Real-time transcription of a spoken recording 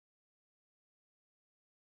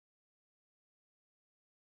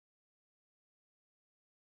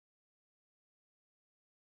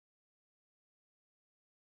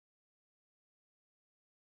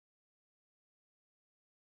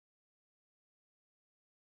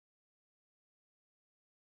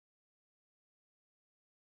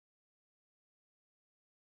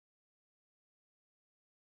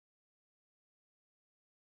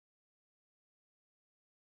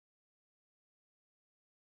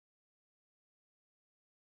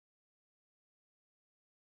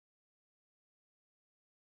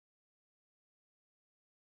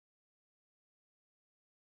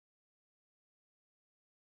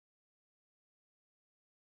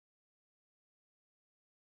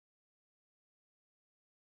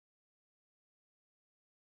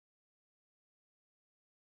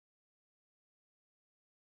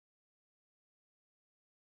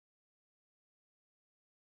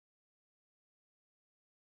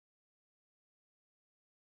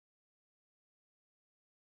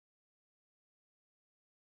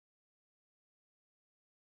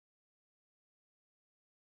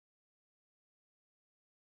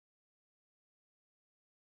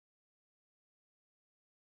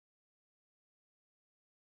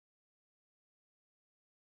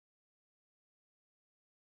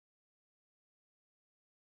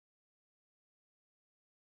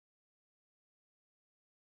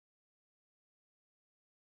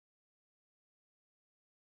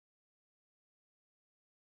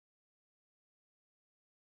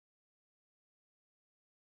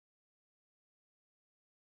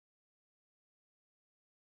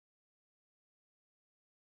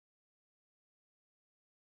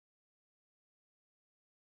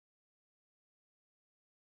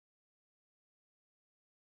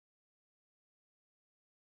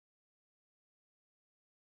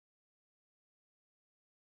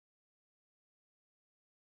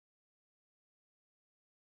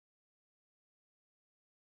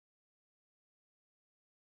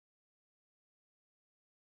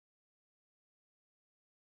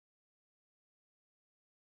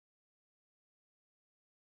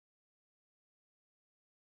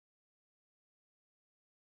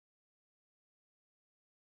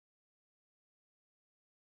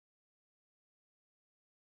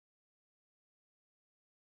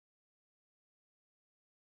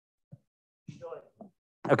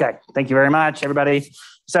Okay, thank you very much, everybody.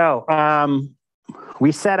 So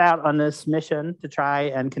we set out on this mission to try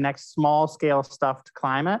and connect small scale stuff to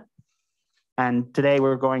climate. And today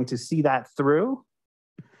we're going to see that through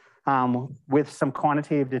with some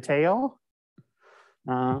quantitative detail.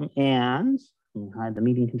 And hide the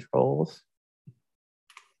meeting controls.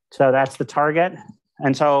 So that's the target.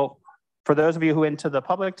 And so for those of you who are into the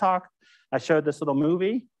public talk, I showed this little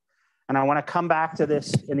movie. And I want to come back to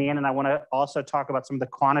this in the end, and I want to also talk about some of the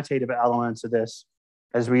quantitative elements of this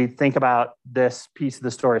as we think about this piece of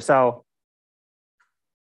the story. So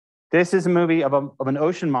this is a movie of an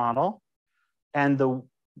ocean model and the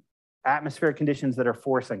atmospheric conditions that are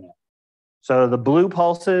forcing it. So the blue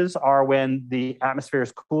pulses are when the atmosphere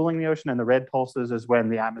is cooling the ocean, and the red pulses is when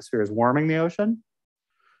the atmosphere is warming the ocean.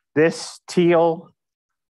 This teal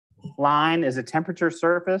line is a temperature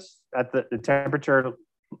surface at the temperature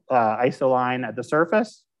ISO line at the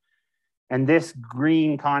surface. And this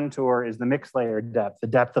green contour is the mixed layer depth, the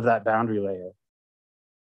depth of that boundary layer.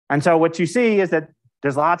 And so what you see is that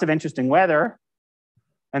there's lots of interesting weather,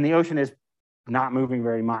 and the ocean is not moving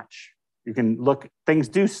very much. You can look, things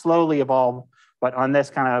do slowly evolve, but on this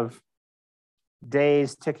kind of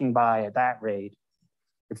days ticking by at that rate,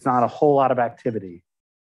 it's not a whole lot of activity.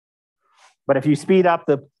 But if you speed up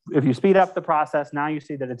the process, now you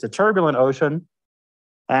see that it's a turbulent ocean.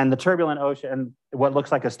 And the turbulent ocean, what looks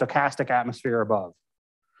like a stochastic atmosphere above.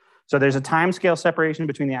 So there's a time scale separation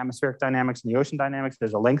between the atmospheric dynamics and the ocean dynamics.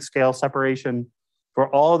 There's a length scale separation for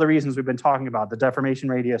all of the reasons we've been talking about. The deformation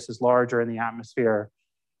radius is larger in the atmosphere.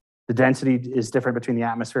 The density is different between the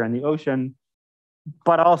atmosphere and the ocean.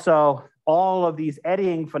 But also, all of these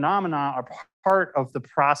eddying phenomena are part of the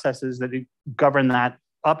processes that govern that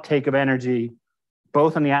uptake of energy,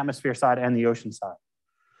 both on the atmosphere side and the ocean side.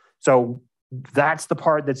 So that's the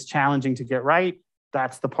part that's challenging to get right.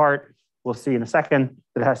 That's the part we'll see in a second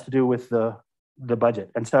that has to do with the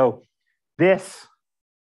budget. And so this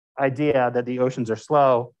idea that the oceans are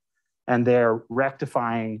slow and they're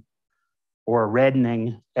rectifying or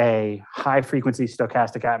reddening a high frequency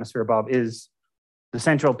stochastic atmosphere above is the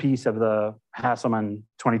central piece of the Hasselman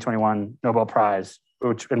 2021 Nobel Prize,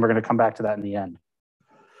 and we're going to come back to that in the end.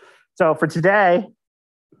 So for today,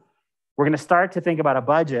 we're going to start to think about a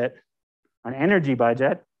budget, an energy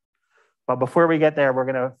budget. But before we get there, we're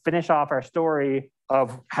going to finish off our story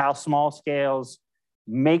of how small scales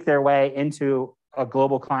make their way into a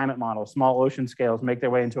global climate model. Small ocean scales make their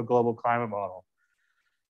way into a global climate model.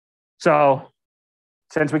 So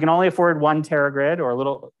since we can only afford 1 teragrid or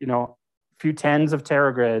a few tens of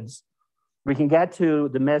teragrids, we can get to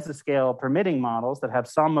the mesoscale permitting models that have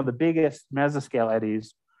some of the biggest mesoscale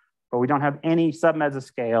eddies, but we don't have any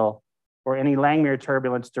sub-mesoscale or any Langmuir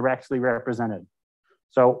turbulence directly represented.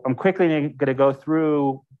 So I'm quickly going to go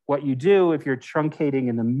through what you do if you're truncating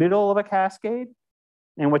in the middle of a cascade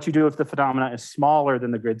and what you do if the phenomena is smaller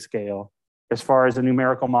than the grid scale as far as a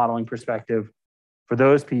numerical modeling perspective for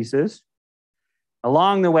those pieces.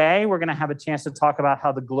 Along the way, we're going to have a chance to talk about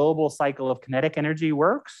how the global cycle of kinetic energy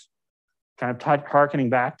works, kind of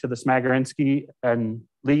harkening back to the Smagorinsky and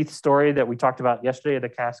Leith story that we talked about yesterday of the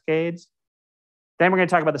cascades. Then we're going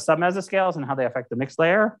to talk about the submesoscales and how they affect the mixed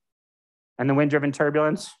layer, and the wind-driven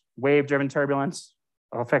turbulence, wave-driven turbulence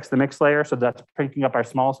affects the mixed layer. So that's picking up our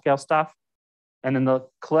small scale stuff. And then the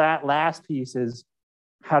last piece is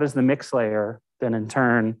how does the mixed layer then in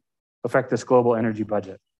turn affect this global energy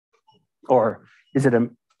budget? Or is it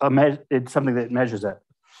it's something that measures it?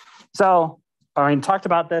 So I talked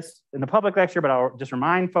about this in the public lecture, but I'll just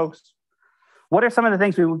remind folks, what are some of the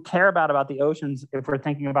things we would care about the oceans if we're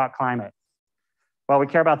thinking about climate? Well, we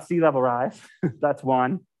care about sea level rise. That's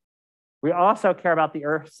one. We also care about the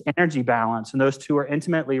Earth's energy balance, and those two are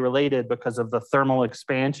intimately related because of the thermal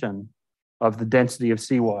expansion of the density of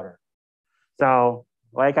seawater. So,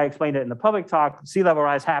 like I explained it in the public talk, sea level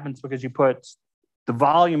rise happens because you put the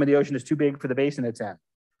volume of the ocean is too big for the basin it's in.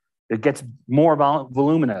 It gets more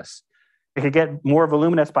voluminous. It could get more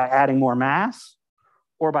voluminous by adding more mass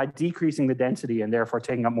or by decreasing the density and therefore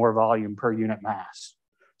taking up more volume per unit mass.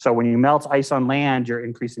 So when you melt ice on land, you're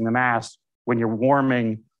increasing the mass. When you're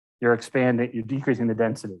warming, you're decreasing the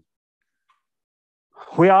density.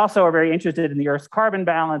 We also are very interested in the Earth's carbon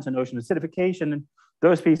balance and ocean acidification. And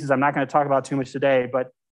those pieces I'm not going to talk about too much today, but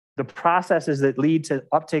the processes that lead to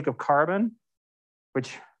uptake of carbon,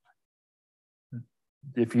 which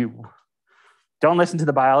if you don't listen to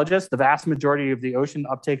the biologists, the vast majority of the ocean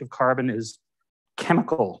uptake of carbon is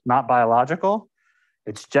chemical, not biological.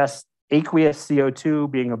 It's just aqueous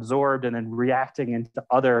CO2 being absorbed and then reacting into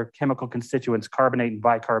other chemical constituents, carbonate and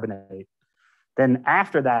bicarbonate. Then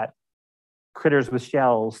after that, critters with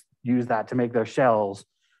shells use that to make their shells,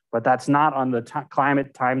 but that's not on the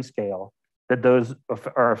climate time scale that those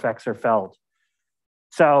effects are felt.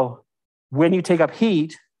 So when you take up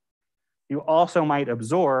heat, you also might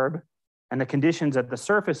absorb, and the conditions at the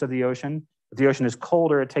surface of the ocean, if the ocean is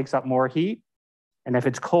colder, it takes up more heat. And if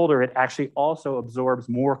it's colder, it actually also absorbs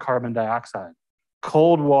more carbon dioxide.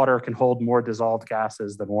 Cold water can hold more dissolved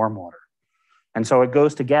gases than warm water. And so it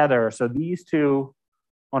goes together. So these two,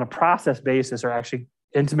 on a process basis, are actually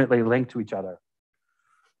intimately linked to each other.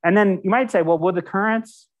 And then you might say, well, will the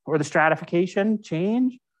currents or the stratification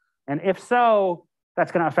change? And if so,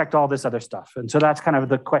 that's going to affect all this other stuff. And so that's kind of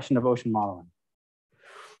the question of ocean modeling.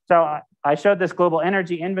 So I showed this global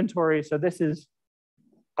energy inventory. So this is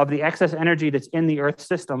of the excess energy that's in the Earth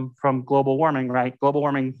system from global warming, right? Global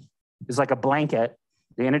warming is like a blanket.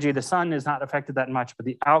 The energy of the sun is not affected that much, but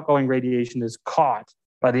the outgoing radiation is caught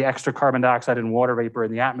by the extra carbon dioxide and water vapor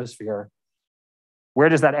in the atmosphere. Where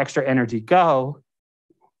does that extra energy go?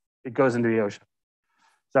 It goes into the ocean.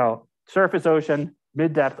 So surface ocean,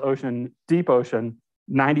 mid-depth ocean, deep ocean,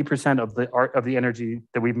 90% of the energy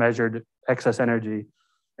that we've measured, excess energy.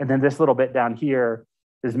 And then this little bit down here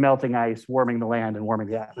is melting ice, warming the land and warming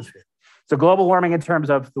the atmosphere. So global warming in terms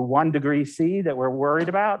of the 1 degree C that we're worried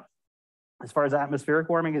about, as far as atmospheric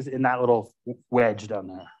warming, is in that little wedge down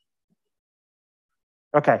there.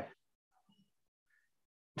 Okay.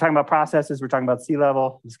 We're talking about processes, we're talking about sea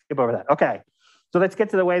level. Let's skip over that. Okay. So let's get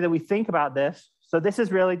to the way that we think about this. So this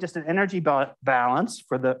is really just an energy balance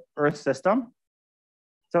for the Earth system.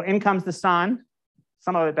 So in comes the sun.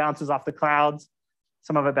 Some of it bounces off the clouds.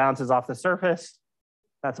 Some of it bounces off the surface.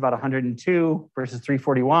 That's about 102 versus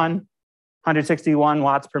 341. 161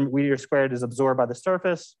 watts per meter squared is absorbed by the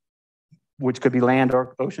surface, which could be land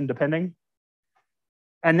or ocean, depending.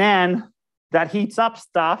 And then that heats up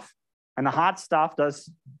stuff, and the hot stuff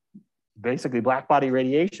does basically black body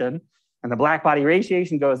radiation. And the black body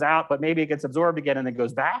radiation goes out, but maybe it gets absorbed again and then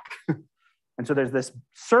goes back. And so there's this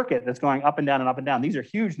circuit that's going up and down and up and down. These are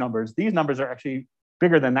huge numbers. These numbers are actually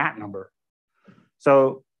bigger than that number.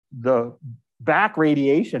 So the back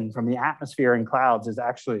radiation from the atmosphere and clouds is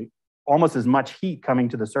actually almost as much heat coming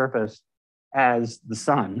to the surface as the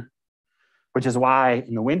sun, which is why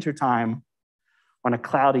in the wintertime, on a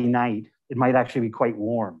cloudy night, it might actually be quite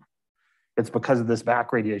warm. It's because of this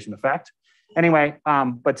back radiation effect. Anyway,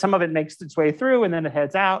 but some of it makes its way through and then it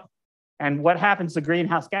heads out. And what happens to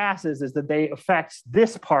greenhouse gases is that they affect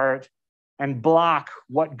this part and block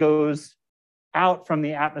what goes out from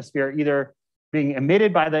the atmosphere, either being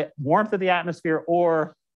emitted by the warmth of the atmosphere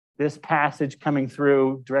or this passage coming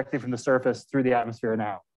through directly from the surface through the atmosphere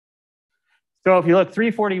now. So if you look,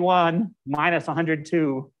 341 minus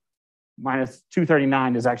 102 minus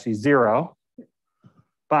 239 is actually 0.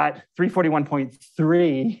 But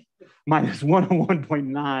 341.3 minus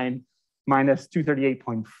 101.9 minus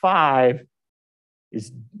 238.5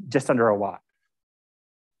 is just under a watt.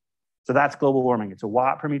 So that's global warming. It's a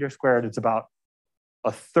watt per meter squared. It's about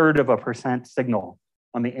 1/3% signal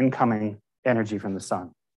on the incoming energy from the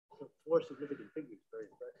sun. So 4 significant figures, very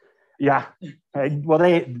impressive. Yeah.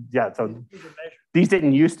 Well, so these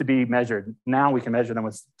didn't used to be measured. Now we can measure them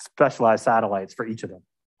with specialized satellites for each of them.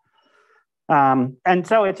 And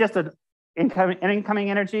so it's just an incoming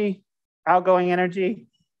energy, outgoing energy,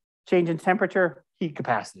 change in temperature, heat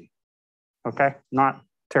capacity. Okay, not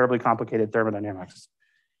terribly complicated thermodynamics.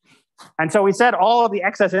 And so we said all of the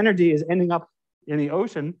excess energy is ending up in the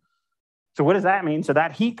ocean. So what does that mean? So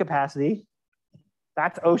that heat capacity,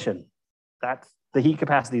 that's ocean. That's the heat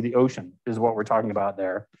capacity of the ocean is what we're talking about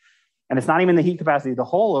there. And it's not even the heat capacity of the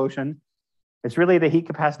whole ocean. It's really the heat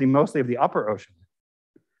capacity mostly of the upper ocean.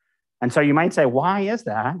 And so you might say, why is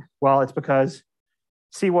that? Well, it's because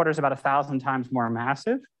seawater is about 1,000 times more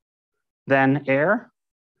massive than air.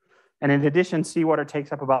 And in addition, seawater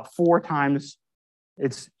takes up about 4 times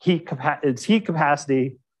its heat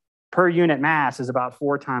capacity per unit mass is about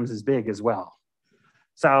 4 times as big as well.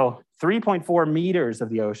 So 3.4 meters of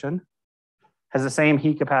the ocean has the same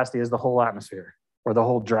heat capacity as the whole atmosphere or the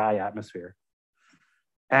whole dry atmosphere.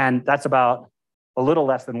 And that's about a little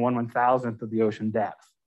less than 1/1000th of the ocean depth.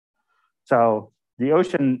 So the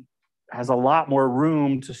ocean has a lot more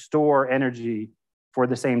room to store energy for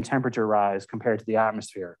the same temperature rise compared to the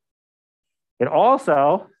atmosphere. It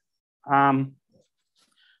also, the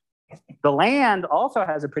land also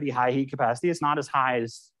has a pretty high heat capacity. It's not as high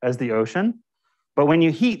as the ocean, but when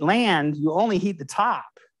you heat land, you only heat the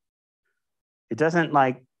top. It doesn't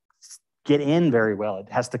like get in very well. It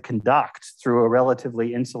has to conduct through a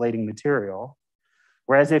relatively insulating material.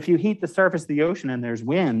 Whereas if you heat the surface of the ocean and there's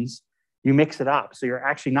winds, you mix it up. So you're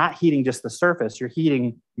actually not heating just the surface, you're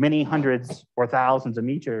heating many hundreds or thousands of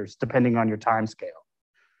meters depending on your time scale.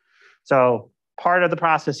 So part of the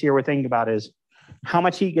process here we're thinking about is how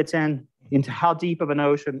much heat gets in, into how deep of an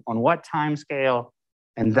ocean, on what time scale,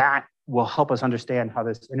 and that will help us understand how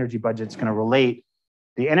this energy budget is going to relate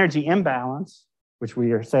the energy imbalance, which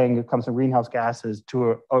we are saying it comes from greenhouse gases,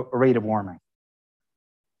 to a rate of warming.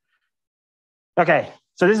 Okay,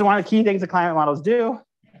 so this is one of the key things that climate models do.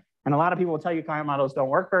 And a lot of people will tell you climate models don't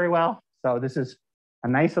work very well. So this is a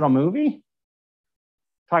nice little movie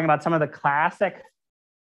talking about some of the classic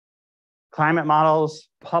climate models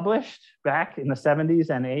published back in the 70s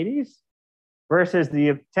and 80s versus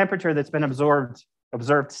the temperature that's been observed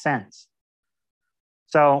since.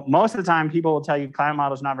 So most of the time, people will tell you climate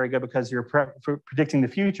model is not very good because you're predicting the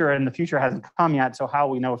future and the future hasn't come yet. So how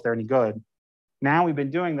will we know if they're any good? Now we've been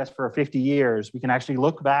doing this for 50 years. We can actually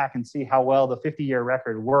look back and see how well the 50-year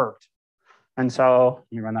record worked. And so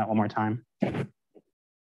let me run that one more time.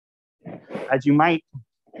 As you might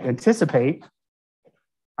anticipate,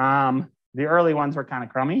 the early ones were kind of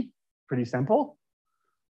crummy, pretty simple.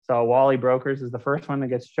 So Wally Brokers is the first one that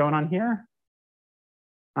gets shown on here.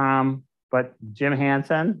 But Jim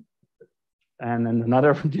Hansen, and then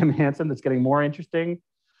another from Jim Hansen that's getting more interesting.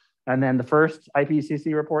 And then the first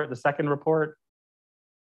IPCC report, the second report,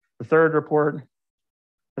 the third report.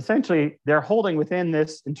 Essentially, they're holding within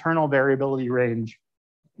this internal variability range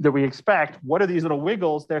that we expect. What are these little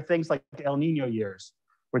wiggles? They're things like El Nino years,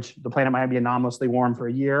 which the planet might be anomalously warm for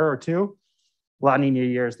a year or two. La Nina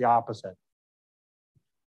year is the opposite.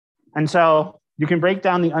 And so you can break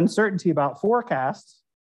down the uncertainty about forecasts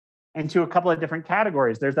into a couple of different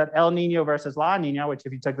categories. There's that El Nino versus La Nina, which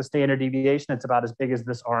if you took the standard deviation, it's about as big as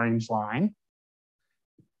this orange line.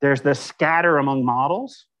 There's the scatter among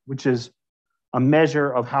models, which is a measure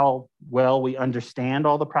of how well we understand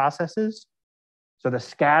all the processes. So the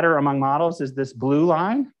scatter among models is this blue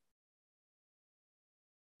line.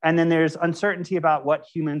 And then there's uncertainty about what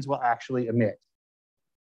humans will actually emit.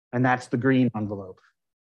 And that's the green envelope.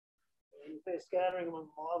 When you say scattering among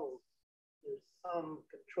models, there's some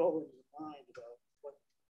control in your mind about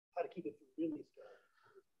how to keep it from really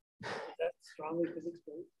scattering. Is that strongly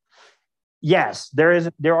physics-based? Yes,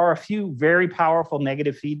 there are a few very powerful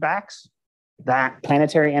negative feedbacks that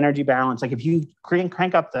planetary energy balance, like if you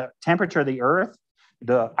crank up the temperature of the Earth,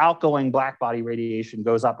 the outgoing black body radiation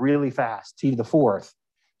goes up really fast, T to the fourth.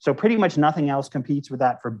 So pretty much nothing else competes with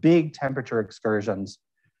that for big temperature excursions.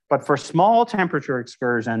 But for small temperature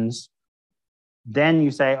excursions, then you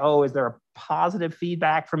say, oh, is there a positive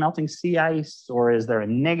feedback from melting sea ice? Or is there a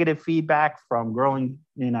negative feedback from growing,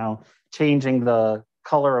 changing the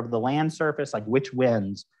color of the land surface, like which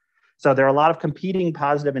winds? So there are a lot of competing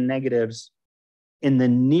positive and negatives in the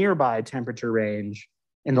nearby temperature range.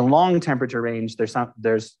 In the long temperature range,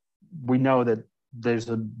 we know that there's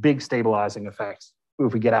a big stabilizing effect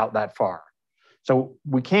if we get out that far. So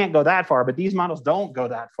we can't go that far, but these models don't go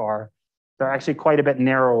that far. They're actually quite a bit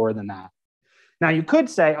narrower than that. Now you could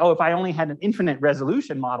say, oh, if I only had an infinite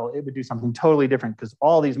resolution model, it would do something totally different because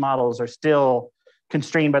all these models are still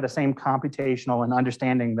constrained by the same computational and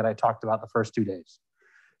understanding that I talked about the first 2 days.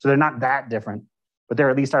 So they're not that different, but they're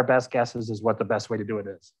at least our best guesses is what the best way to do it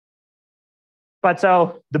is. But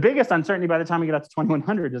so the biggest uncertainty by the time we get up to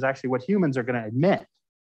 2100 is actually what humans are going to emit,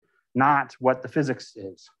 not what the physics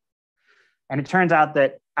is. And it turns out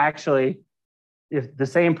that actually, if the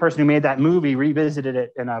same person who made that movie revisited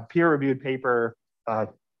it in a peer-reviewed paper a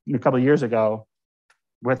couple of years ago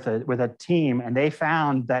with a team, and they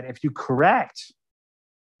found that if you correct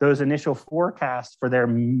those initial forecasts for their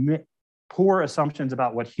poor assumptions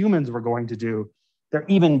about what humans were going to do, they're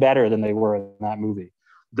even better than they were in that movie.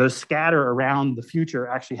 The scatter around the future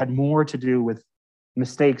actually had more to do with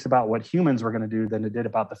mistakes about what humans were going to do than it did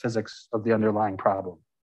about the physics of the underlying problem.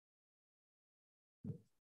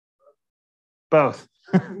 Both,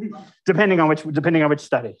 depending on which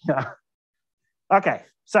study. Yeah. Okay,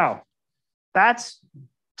 so that's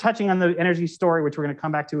touching on the energy story, which we're going to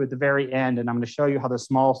come back to at the very end, and I'm going to show you how the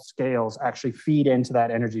small scales actually feed into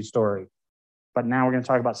that energy story. But now we're going to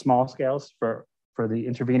talk about small scales for the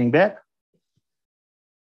intervening bit.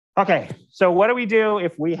 Okay, so what do we do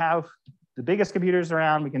if we have the biggest computers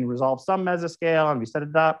around? We can resolve some mesoscale and we set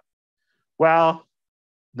it up. Well,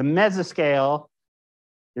 the mesoscale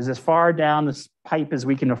is as far down this pipe as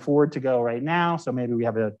we can afford to go right now. So maybe we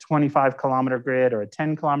have a 25-kilometer grid or a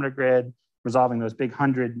 10-kilometer grid, resolving those big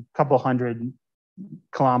couple hundred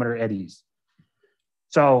kilometer eddies.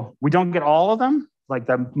 So we don't get all of them. Like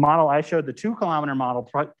the model I showed, the 2-kilometer model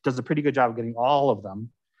does a pretty good job of getting all of them,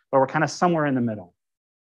 but we're kind of somewhere in the middle.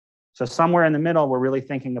 So somewhere in the middle, we're really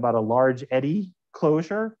thinking about a large eddy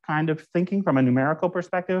closure kind of thinking from a numerical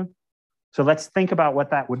perspective. So let's think about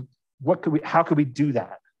what that would, how could we do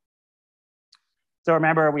that? So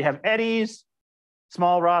remember, we have eddies,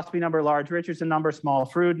 small Rossby number, large Richardson number, small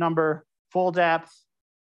Froude number, full depth,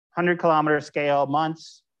 100-kilometer scale,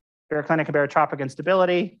 months, baroclinic and barotropic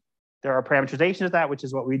instability. There are parameterizations of that, which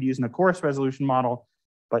is what we'd use in a coarse resolution model,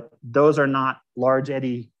 but those are not large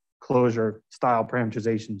eddy closure style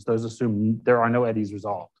parameterizations. Those assume there are no eddies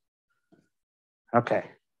resolved. Okay,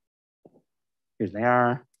 here's they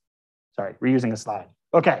are. Sorry, reusing a slide.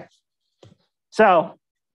 Okay, so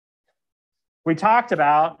we talked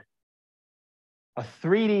about a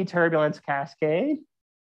 3D turbulence cascade,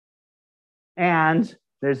 and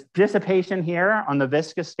there's dissipation here on the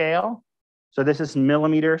viscous scale. So this is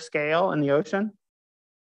millimeter scale in the ocean.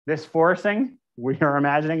 This forcing we are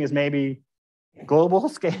imagining is maybe global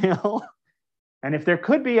scale. And if there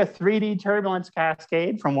could be a 3D turbulence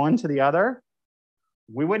cascade from one to the other,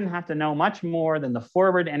 we wouldn't have to know much more than the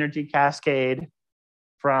forward energy cascade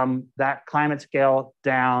from that climate scale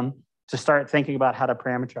down to start thinking about how to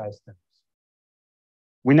parameterize things.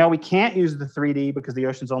 We know we can't use the 3D because the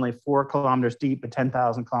ocean's only 4 kilometers deep but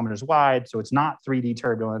 10,000 kilometers wide, so it's not 3D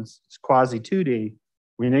turbulence, it's quasi 2D.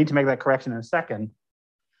 We need to make that correction in a second.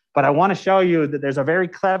 But I want to show you that there's a very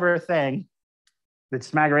clever thing that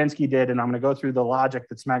Smagorinsky did, and I'm going to go through the logic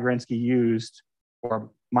that Smagorinsky used,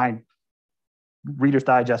 or my Reader's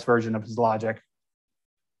Digest version of his logic.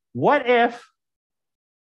 What if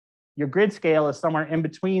your grid scale is somewhere in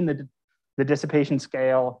between the dissipation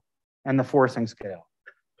scale and the forcing scale?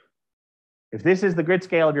 If this is the grid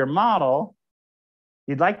scale of your model,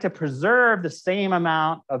 you'd like to preserve the same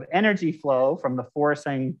amount of energy flow from the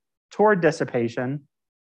forcing toward dissipation,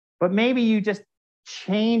 but maybe you just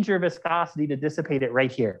change your viscosity to dissipate it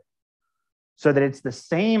right here so that it's the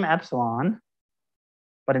same epsilon,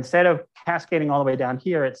 but instead of cascading all the way down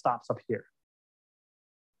here, it stops up here.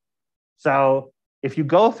 So if you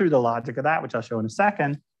go through the logic of that, which I'll show in a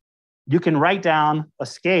second, you can write down a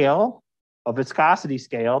scale, a viscosity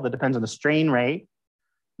scale that depends on the strain rate,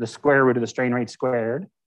 the square root of the strain rate squared,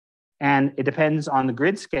 and it depends on the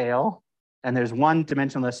grid scale, and there's one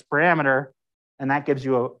dimensionless parameter, and that gives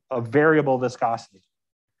you a variable viscosity.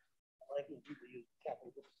 I like when people use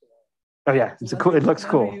capital books. Oh yeah, it's cool. It looks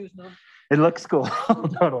cool. It looks cool,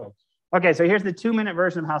 totally. Okay, so here's the 2-minute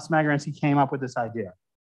version of how Smagorinsky came up with this idea.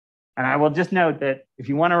 And I will just note that if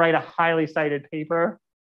you want to write a highly cited paper,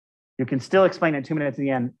 you can still explain it in 2 minutes at the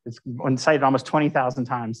end. It's been cited almost 20,000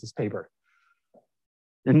 times, this paper.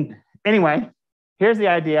 And anyway, here's the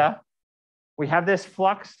idea. We have this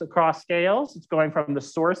flux across scales. It's going from the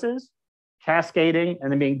sources, cascading,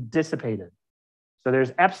 and then being dissipated. So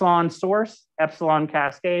there's epsilon source, epsilon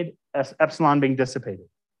cascade, epsilon being dissipated.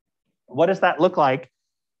 What does that look like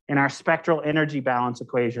in our spectral energy balance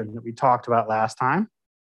equation that we talked about last time?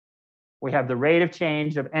 We have the rate of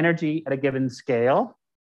change of energy at a given scale.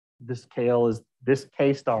 This scale is this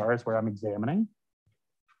K star is where I'm examining,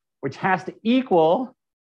 which has to equal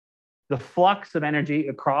the flux of energy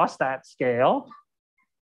across that scale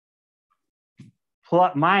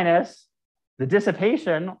plus minus the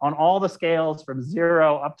dissipation on all the scales from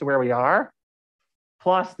 0 up to where we are,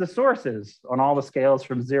 plus the sources on all the scales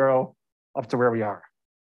from 0 up to where we are.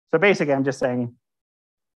 So basically, I'm just saying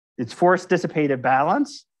it's force dissipative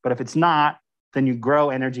balance, but if it's not, then you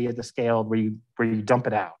grow energy at the scale where you dump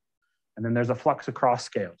it out. And then there's a flux across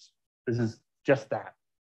scales. This is just that.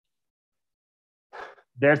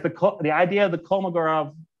 There's the idea of the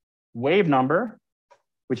Kolmogorov wave number,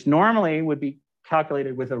 which normally would be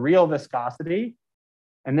calculated with a real viscosity.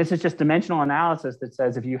 And this is just dimensional analysis that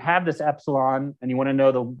says if you have this epsilon and you want to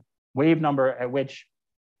know the wave number at which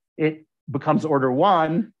it becomes order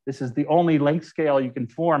 1, this is the only length scale you can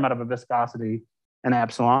form out of a viscosity and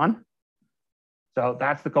epsilon. So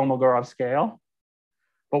that's the Kolmogorov scale.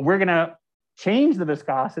 But we're going to change the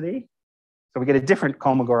viscosity. So we get a different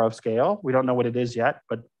Kolmogorov scale. We don't know what it is yet,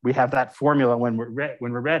 but we have that formula when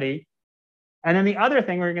we're ready. And then the other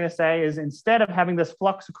thing we're going to say is instead of having this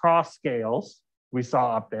flux across scales we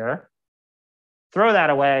saw up there, throw that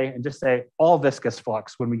away and just say all viscous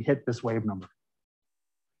flux when we hit this wave number.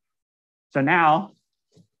 So now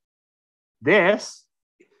this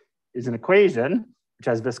is an equation which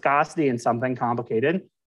has viscosity and something complicated.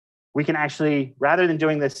 We can actually, rather than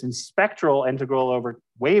doing this in spectral integral over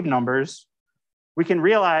wave numbers, we can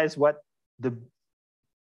realize what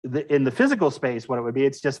in the physical space, what it would be.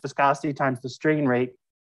 It's just viscosity times the strain rate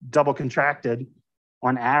double contracted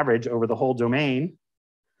on average over the whole domain.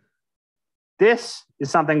 This is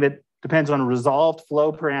something that depends on resolved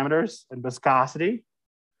flow parameters and viscosity,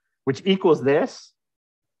 which equals this,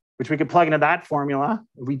 which we could plug into that formula.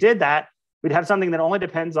 If we did that, we'd have something that only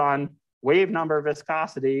depends on wave number,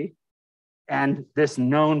 viscosity, and this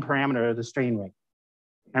known parameter, the strain rate.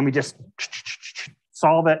 And we just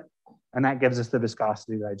solve it, and that gives us the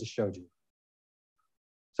viscosity that I just showed you.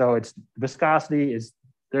 So it's viscosity is,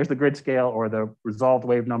 there's the grid scale or the resolved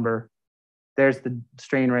wave number. There's the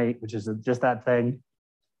strain rate, which is just that thing.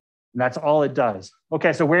 And that's all it does.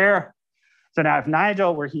 Okay, so now if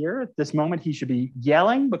Nigel were here at this moment, he should be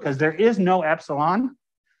yelling because there is no epsilon.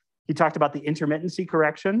 He talked about the intermittency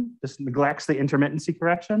correction. This neglects the intermittency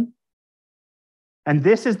correction. And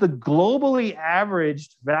this is the globally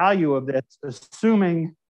averaged value of this,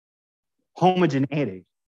 assuming homogeneity.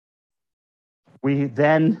 We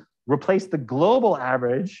then replace the global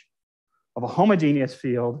average of a homogeneous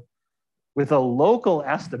field with a local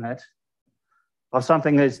estimate of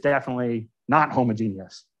something that's definitely not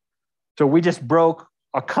homogeneous. So we just broke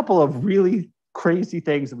a couple of really crazy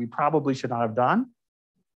things that we probably should not have done.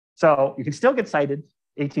 So you can still get cited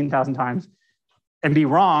 18,000 times and be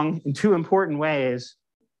wrong in two important ways,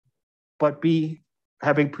 but be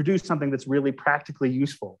having produced something that's really practically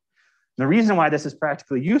useful. And the reason why this is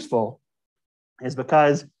practically useful is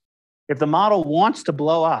because if the model wants to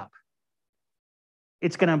blow up,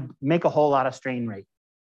 it's going to make a whole lot of strain rate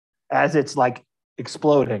as it's like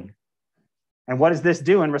exploding. And what does this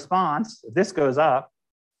do in response? If this goes up,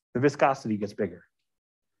 the viscosity gets bigger.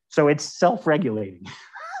 So it's self-regulating,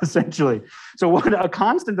 essentially. So when a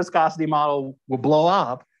constant viscosity model will blow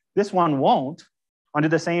up, this one won't under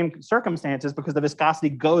the same circumstances because the viscosity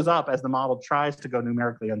goes up as the model tries to go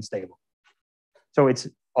numerically unstable. So it's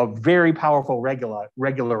a very powerful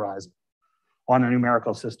regularizer on a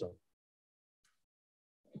numerical system.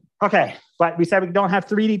 Okay, but we said we don't have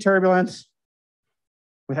 3D turbulence.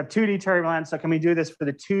 We have 2D turbulence. So can we do this for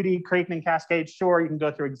the 2D Crakening cascade? Sure, you can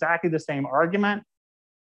go through exactly the same argument.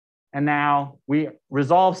 And now we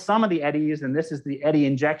resolve some of the eddies, and this is the eddy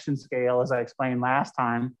injection scale, as I explained last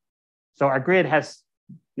time. So our grid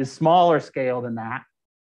is smaller scale than that.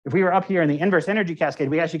 If we were up here in the inverse energy cascade,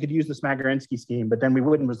 we actually could use the Smagorinsky scheme, but then we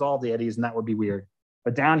wouldn't resolve the eddies, and that would be weird.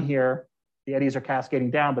 But down here, the eddies are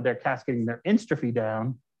cascading down, but they're cascading their entropy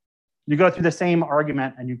down. You go through the same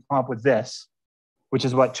argument, and you come up with this, which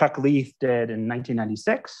is what Chuck Leaf did in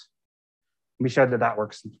 1996. We showed that that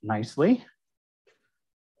works nicely.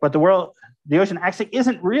 But the ocean actually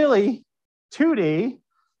isn't really 2D.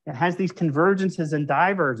 It has these convergences and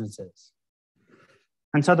divergences.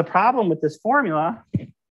 And so the problem with this formula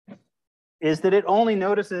is that it only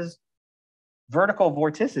notices vertical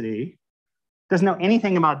vorticity, doesn't know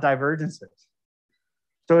anything about divergences.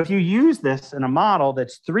 So if you use this in a model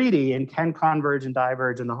that's 3D and can converge and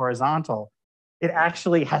diverge in the horizontal, it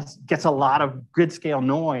actually gets a lot of grid scale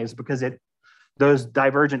noise because those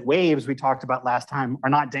divergent waves we talked about last time are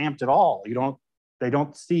not damped at all. They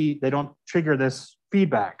don't trigger this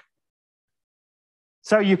feedback.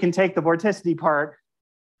 So you can take the vorticity part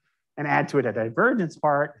and add to it a divergence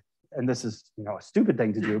part. And this is a stupid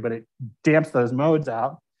thing to do, but it damps those modes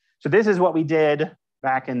out. So this is what we did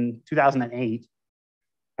back in 2008.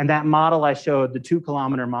 And that model I showed, the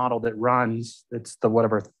 2-kilometer model that runs, it's the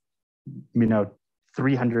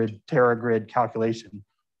 300 teragrid calculation,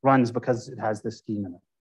 runs because it has this scheme in it.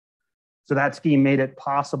 So that scheme made it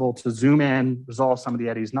possible to zoom in, resolve some of the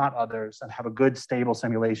eddies, not others, and have a good stable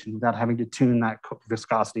simulation without having to tune that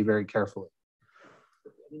viscosity very carefully. I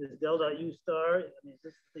mean, this del dot U star, I mean,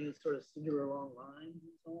 this thing is sort of singular along lines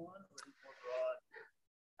and so on, or is it more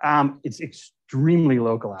broad? It's extremely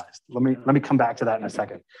localized. Let me come back to that in a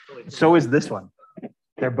second. So is this one.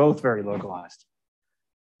 They're both very localized.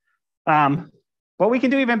 But we can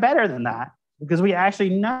do even better than that because we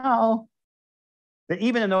actually know that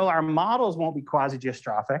even though our models won't be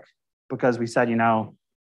quasi-geostrophic, because we said,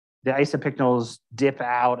 the isopycnals dip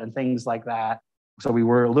out and things like that. So we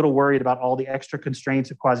were a little worried about all the extra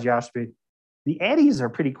constraints of quasi-geostrophy. The eddies are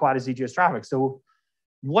pretty quasi-geostrophic. So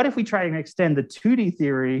what if we try and extend the 2D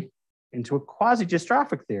theory into a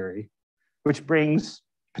quasi-geostrophic theory, which brings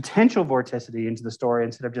potential vorticity into the story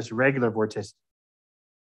instead of just regular vorticity?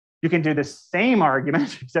 You can do the same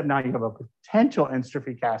argument, except now you have a potential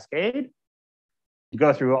entropy cascade. You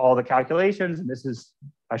go through all the calculations, and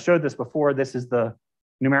I showed this before, this is the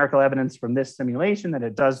numerical evidence from this simulation that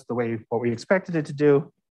it does what we expected it to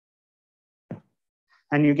do.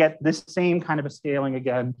 And you get this same kind of a scaling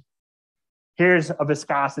again. Here's a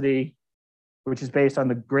viscosity, which is based on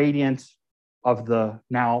the gradient of the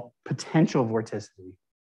now potential vorticity.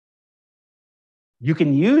 You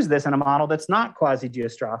can use this in a model that's not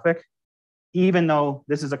quasi-geostrophic, even though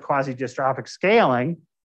this is a quasi-geostrophic scaling.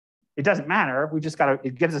 It doesn't matter.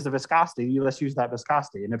 It gives us the viscosity. Let's use that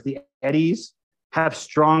viscosity. And if the eddies have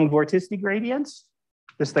strong vorticity gradients,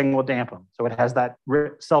 this thing will dampen. So it has that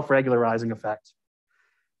self-regularizing effect.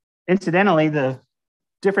 Incidentally, the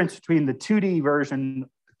difference between the 2D version,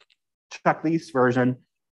 Chuck Leith's version,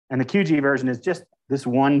 and the QG version is just this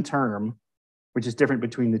one term, which is different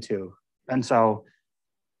between the two. And so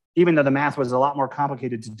even though the math was a lot more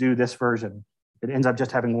complicated to do this version, it ends up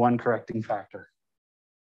just having one correcting factor.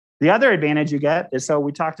 The other advantage you get is, so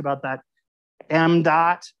we talked about that m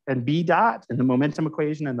dot and b dot in the momentum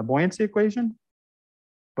equation and the buoyancy equation.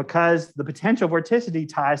 Because the potential vorticity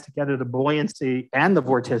ties together the buoyancy and the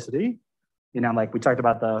vorticity, like we talked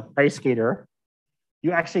about the ice skater,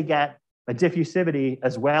 you actually get a diffusivity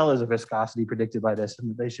as well as a viscosity predicted by this,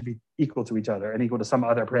 and they should be equal to each other and equal to some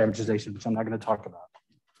other parameterization, which I'm not going to talk about.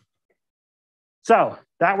 So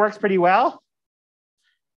that works pretty well.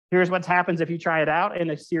 Here's what happens if you try it out in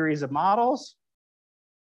a series of models.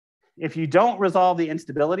 If you don't resolve the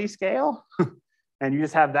instability scale, and you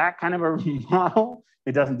just have that kind of a model,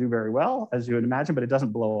 it doesn't do very well, as you would imagine, but it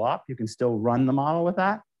doesn't blow up. You can still run the model with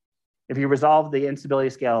that. If you resolve the instability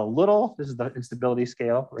scale a little, this is the instability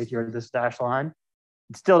scale right here, this dashed line,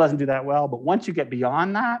 it still doesn't do that well. But once you get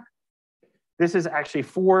beyond that, this is actually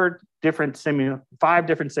 5 different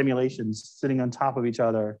simulations sitting on top of each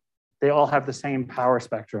other. They all have the same power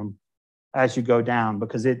spectrum as you go down,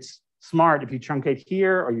 because it's smart if you truncate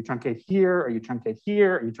here, or you truncate here, or you truncate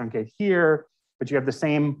here, or you truncate here, but you have the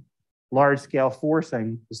same large scale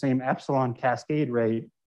forcing, the same epsilon cascade rate,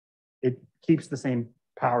 it keeps the same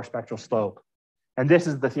power spectral slope. And this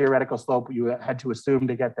is the theoretical slope you had to assume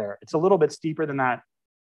to get there. It's a little bit steeper than that,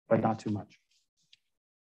 but not too much.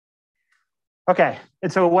 Okay,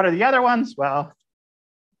 and so what are the other ones? Well,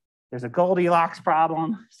 there's a Goldilocks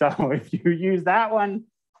problem. So if you use that one,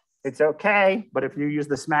 it's okay. But if you use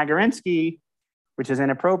the Smagorinsky, which is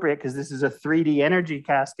inappropriate because this is a 3D energy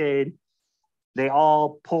cascade, they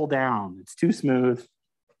all pull down. It's too smooth.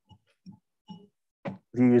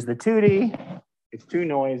 If you use the 2D, it's too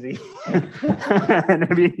noisy. And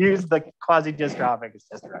if you use the quasi-dystrophic, it's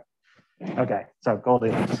just right. Okay, so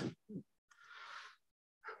Goldilocks.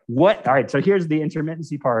 All right, so here's the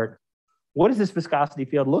intermittency part. What does this viscosity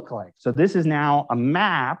field look like? So this is now a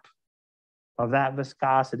map of that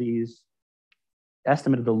viscosity's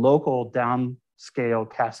estimate of the local downscale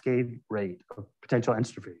cascade rate of potential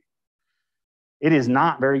entropy. It is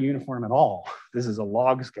not very uniform at all. This is a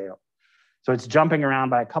log scale. So it's jumping around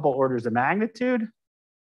by a couple orders of magnitude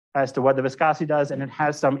as to what the viscosity does. And it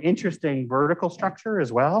has some interesting vertical structure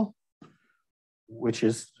as well, which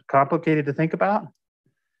is complicated to think about.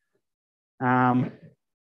 I'll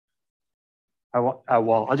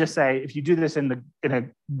just say, if you do this in a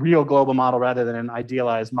real global model rather than an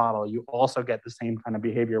idealized model, you also get the same kind of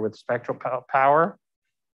behavior with spectral power.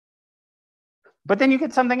 But then you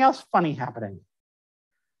get something else funny happening.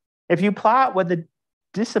 If you plot what the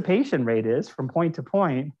dissipation rate is from point to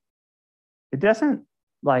point, it doesn't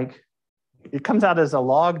it comes out as a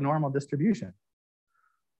log normal distribution.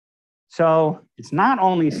 So it's not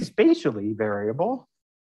only spatially variable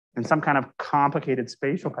in some kind of complicated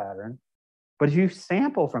spatial pattern, but if you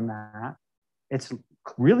sample from that, it's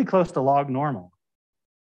really close to log normal.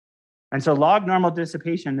 And so log normal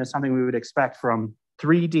dissipation is something we would expect from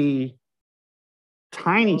 3D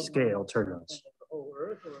tiny scale turbulence.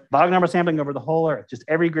 Log normal sampling over the whole Earth, just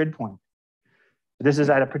every grid point. This is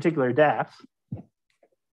at a particular depth,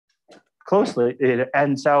 closely.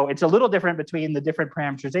 And so it's a little different between the different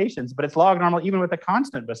parameterizations, but it's log normal even with a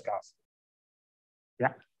constant viscosity.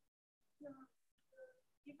 Yeah.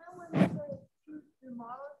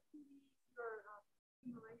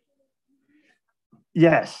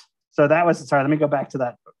 Yes. So that was, sorry, let me go back to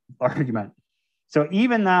that argument. So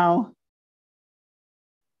even though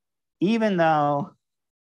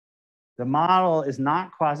the model is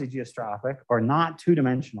not quasi-geostrophic or not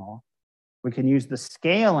two-dimensional, we can use the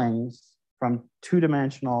scalings from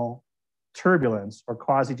two-dimensional turbulence or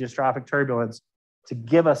quasi-geostrophic turbulence to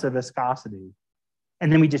give us a viscosity,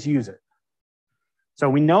 and then we just use it. So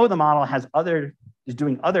we know the model is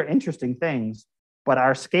doing other interesting things, but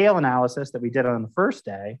our scale analysis that we did on the first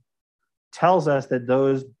day tells us that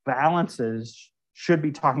those balances should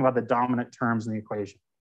be talking about the dominant terms in the equation.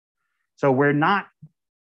 So we're not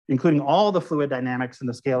including all the fluid dynamics and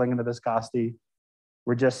the scaling and the viscosity.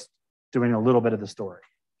 We're just doing a little bit of the story.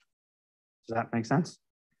 Does that make sense?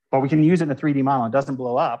 But we can use it in a 3D model. It doesn't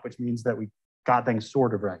blow up, which means that we got things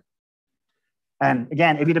sort of right. And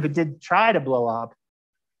again, even if it did try to blow up,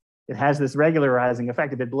 it has this regularizing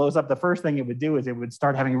effect. If it blows up, the first thing it would do is it would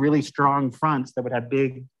start having really strong fronts that would have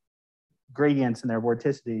big gradients in their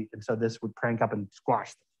vorticity. And so this would crank up and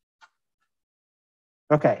squash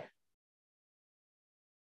them. Okay.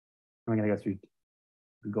 I'm going to go through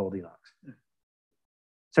the Goldilocks.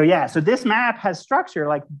 So yeah, so this map has structure,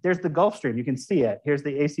 like there's the Gulf Stream, you can see it. Here's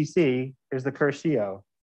the ACC, here's the Curcio.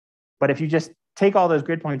 But if you just take all those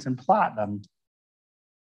grid points and plot them,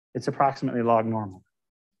 it's approximately log normal.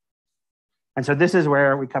 And so this is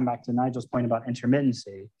where we come back to Nigel's point about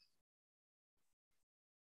intermittency.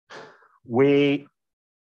 We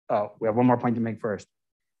have one more point to make first.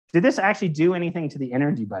 Did this actually do anything to the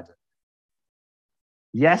energy budget?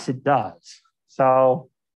 Yes, it does. So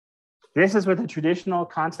this is with a traditional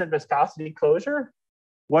constant viscosity closure.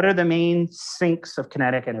 What are the main sinks of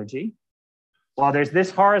kinetic energy? Well, there's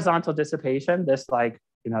this horizontal dissipation, this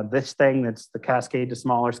this thing that's the cascade to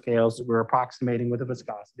smaller scales that we're approximating with a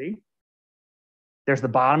viscosity. There's the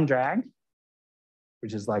bottom drag,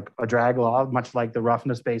 which is like a drag law, much like the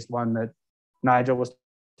roughness-based one that Nigel was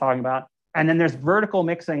talking about. And then there's vertical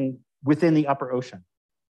mixing within the upper ocean.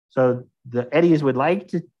 So the eddies would like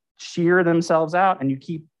to shear themselves out, and you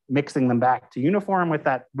keep mixing them back to uniform with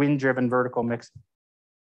that wind-driven vertical mixing.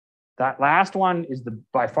 That last one is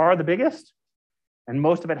by far the biggest, and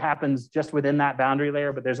most of it happens just within that boundary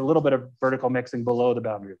layer, but there's a little bit of vertical mixing below the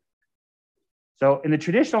boundary layer. So in the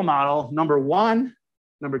traditional model, number 1,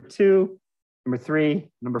 number 2, number 3,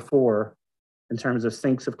 number 4, in terms of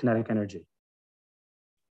sinks of kinetic energy.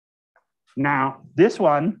 Now, this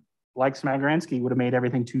one, like Smagorinsky, would have made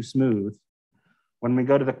everything too smooth. When we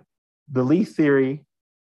go to the Leith theory,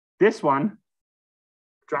 this one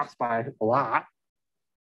drops by a lot.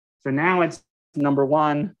 So now it's number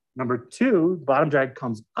 1, number 2, bottom drag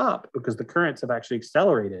comes up because the currents have actually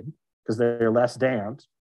accelerated because they're less damped.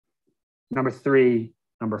 Number 3,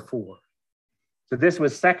 number 4. So this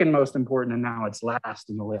was second most important, and now it's last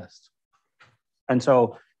in the list. And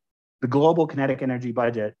so the global kinetic energy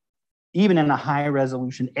budget, even in a high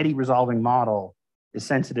resolution eddy resolving model, is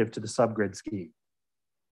sensitive to the subgrid scheme,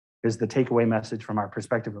 is the takeaway message from our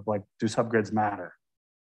perspective of do subgrids matter?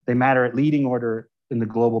 They matter at leading order in the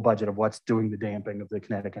global budget of what's doing the damping of the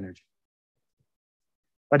kinetic energy.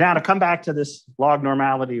 But now to come back to this log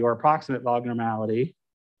normality or approximate log normality,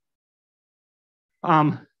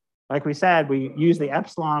 like we said, we use the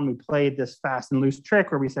epsilon, we played this fast and loose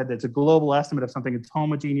trick where we said that it's a global estimate of something that's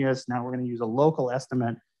homogeneous. Now we're going to use a local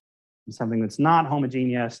estimate of something that's not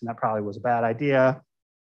homogeneous, and that probably was a bad idea.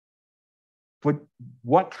 But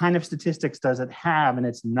what kind of statistics does it have in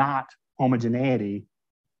its not homogeneity?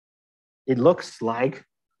 It looks like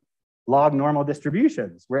log normal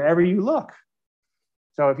distributions wherever you look.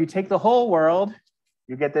 So if you take the whole world,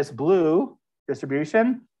 you get this blue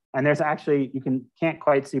distribution, and there's actually, can't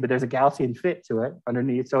quite see, but there's a Gaussian fit to it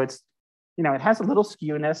underneath. So it's, it has a little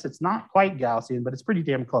skewness. It's not quite Gaussian, but it's pretty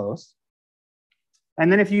damn close.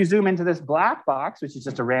 And then if you zoom into this black box, which is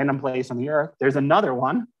just a random place on the Earth, there's another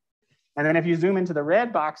one. And then if you zoom into the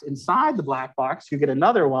red box inside the black box, you get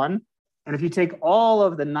another one. And if you take all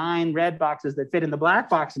of the 9 red boxes that fit in the black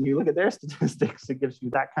box and you look at their statistics, it gives you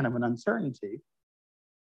that kind of an uncertainty.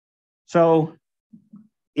 So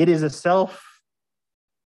it is a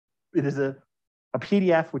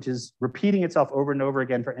PDF which is repeating itself over and over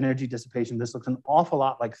again for energy dissipation. This looks an awful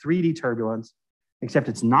lot like 3D turbulence, except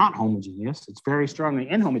it's not homogeneous. It's very strongly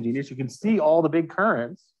inhomogeneous. You can see all the big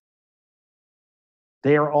currents.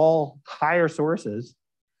 They are all higher sources.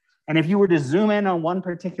 And if you were to zoom in on one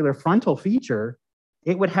particular frontal feature,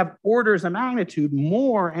 it would have orders of magnitude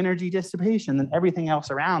more energy dissipation than everything else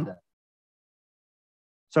around it.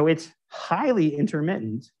 So it's highly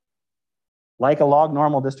intermittent, like a log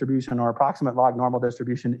normal distribution or approximate log normal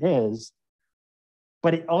distribution is,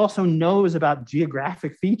 but it also knows about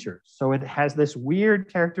geographic features. So it has this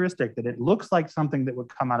weird characteristic that it looks like something that would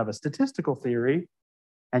come out of a statistical theory,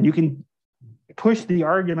 and you can push the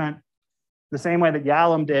argument the same way that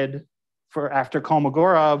Yalom did after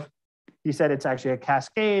Kolmogorov. He said it's actually a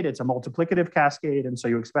cascade, it's a multiplicative cascade, and so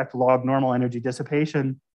you expect log normal energy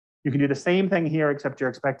dissipation. You can do the same thing here, except you're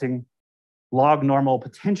expecting log normal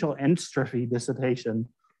potential entropy dissipation,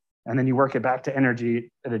 and then you work it back to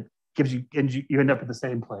energy, and it gives you, and you end up at the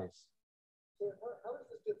same place. So how is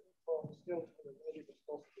this different from still from energy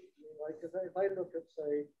viscosity? Because if I look at,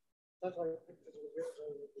 say, satellite pictures of the winds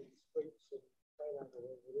over the streets of Thailand or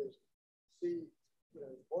wherever it is, see,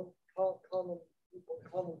 one common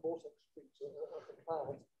vortex streets of the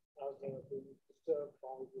clouds as they have been disturbed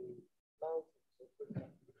by the mountains that bring back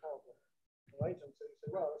to the cloud level, right? And so you say,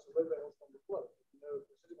 well, that's a low Reynolds number flow. If you know if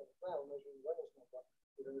you're sitting on the cloud measuring the Reynolds number,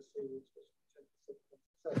 you're going to see it's just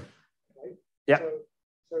 10%, right? Yeah.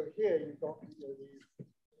 So here you've got these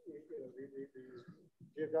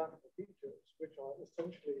geographical features which are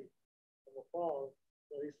essentially from afar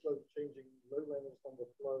very slow changing low Reynolds number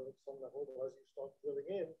flow at some level, but as you start drilling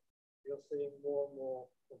in, you're seeing more and more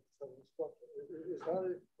of the southern structure.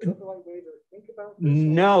 Is that the right way to think about this?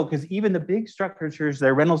 No, because even the big structures,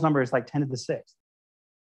 their Reynolds number is like 10 to the 6th.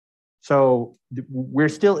 So we're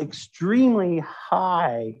still extremely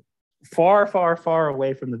high, far, far, far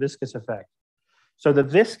away from the viscous effect. So the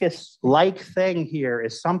viscous-like thing here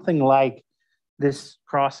is something like this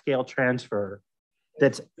cross-scale transfer.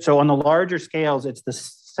 So on the larger scales, it's the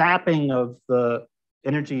sapping of the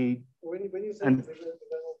energy. When you say the Reynolds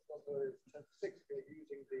number is 10 to 6, you're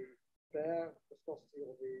using the bare viscosity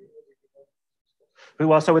or the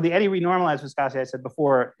Well, so with the eddy renormalized viscosity, I said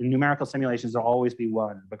before, in numerical simulations, there'll always be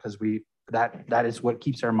 1 because that is what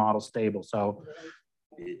keeps our model stable. So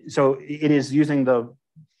it is using the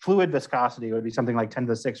fluid viscosity. It would be something like 10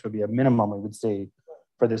 to the 6 would be a minimum we would see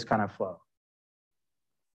for this kind of flow.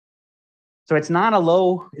 So it's not a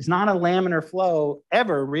laminar flow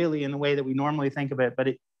ever really in the way that we normally think of it, but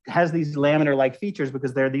it has these laminar-like features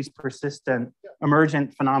because they're these persistent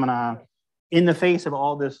emergent phenomena in the face of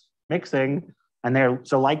all this mixing. And they're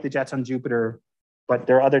so like the jets on Jupiter, but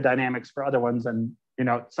there are other dynamics for other ones. And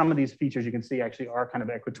some of these features you can see actually are kind of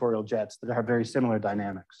equatorial jets that have very similar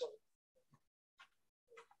dynamics.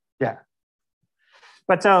 Yeah.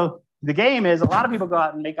 But so the game is a lot of people go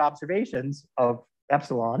out and make observations of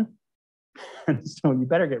epsilon. And so you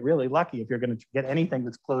better get really lucky if you're going to get anything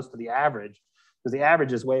that's close to the average, because the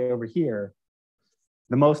average is way over here.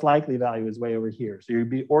 The most likely value is way over here. So you'd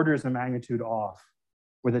be orders of magnitude off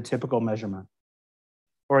with a typical measurement.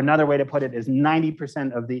 Or another way to put it is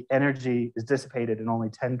 90% of the energy is dissipated in only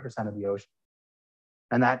 10% of the ocean.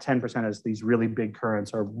 And that 10% is these really big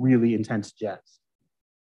currents or really intense jets.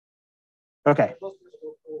 Okay.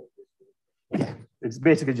 Yeah, it's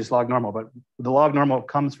basically just log normal, but the log normal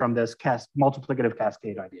comes from this multiplicative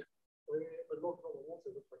cascade idea.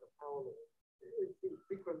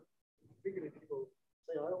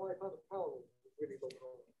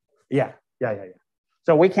 Yeah.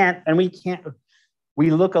 So we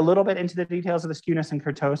look a little bit into the details of the skewness and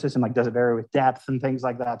kurtosis and does it vary with depth and things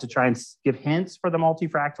like that to try and give hints for the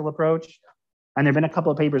multifractal approach. And there've been a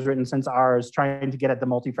couple of papers written since ours trying to get at the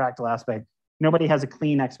multifractal aspect. Nobody has a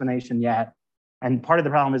clean explanation yet. And part of the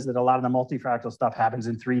problem is that a lot of the multifractal stuff happens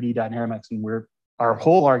in 3D dynamics, and our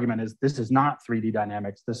whole argument is this is not 3D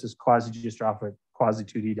dynamics. This is quasi-geostrophic,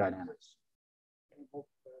 quasi-2D dynamics.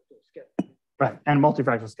 Right, and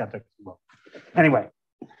multifractal skeptics as well. Anyway,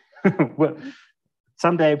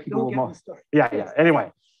 someday people will. Yeah.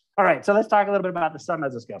 Anyway, all right. So let's talk a little bit about the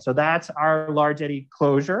sub-mesoscale. So that's our large eddy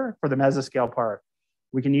closure for the mesoscale part.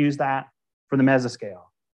 We can use that for the mesoscale.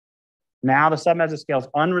 Now the sub-mesoscale is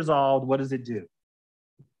unresolved. What does it do?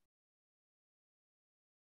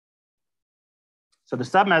 So the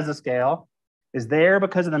sub-mesoscale is there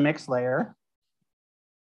because of the mixed layer.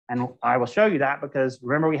 And I will show you that because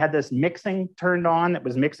remember we had this mixing turned on that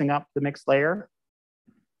was mixing up the mixed layer.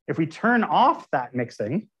 If we turn off that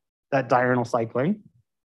mixing, that diurnal cycling,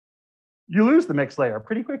 you lose the mixed layer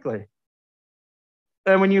pretty quickly.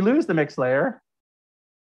 And when you lose the mixed layer,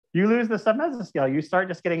 you lose the sub-mesoscale. You start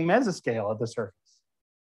just getting mesoscale at the surface.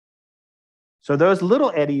 So those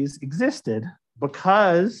little eddies existed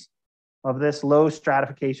because of this low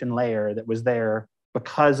stratification layer that was there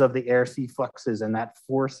because of the air-sea fluxes and that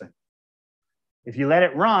forcing. If you let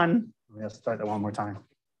it run, let's start that one more time.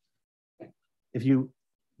 If you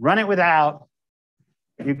run it without,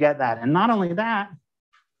 you get that. And not only that,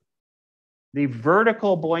 the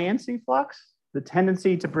vertical buoyancy flux, the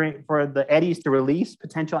tendency for the eddies to release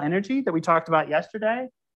potential energy that we talked about yesterday,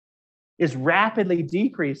 is rapidly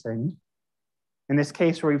decreasing in this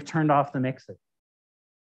case where we've turned off the mixing.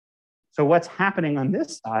 So what's happening on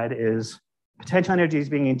this side is potential energy is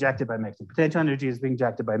being injected by mixing. Potential energy is being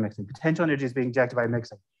injected by mixing. Potential energy is being injected by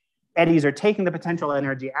mixing. Eddies are taking the potential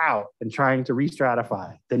energy out and trying to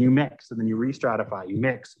re-stratify. Then you mix, and then you re-stratify. You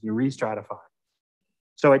mix, and you re-stratify.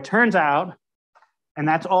 So it turns out, and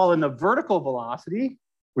that's all in the vertical velocity,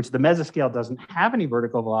 which the mesoscale doesn't have any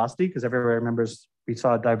vertical velocity because everybody remembers we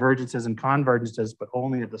saw divergences and convergences, but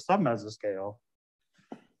only at the sub-mesoscale.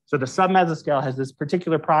 So the sub-mesoscale has this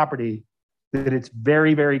particular property that it's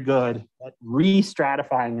very, very good at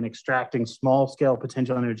re-stratifying and extracting small-scale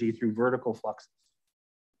potential energy through vertical fluxes.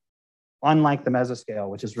 Unlike the mesoscale,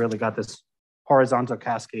 which has really got this horizontal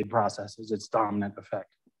cascade process as its dominant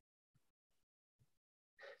effect.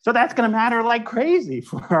 So that's going to matter like crazy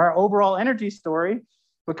for our overall energy story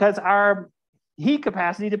because our heat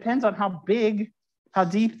capacity depends on how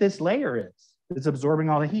deep this layer is that's absorbing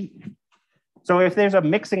all the heat. So if there's a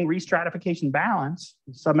mixing restratification balance,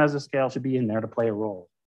 sub-mesoscale should be in there to play a role.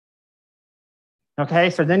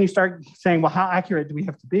 Okay, so then you start saying, well, how accurate do we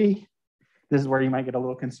have to be? This is where you might get a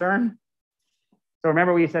little concerned. So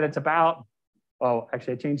remember we said it's about, oh,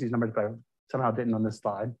 actually I changed these numbers, but I somehow didn't on this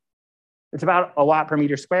slide. It's about a watt per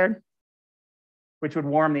meter squared, which would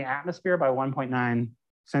warm the atmosphere by 1.9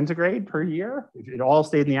 centigrade per year. If it all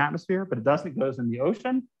stayed in the atmosphere, but it doesn't, it goes in the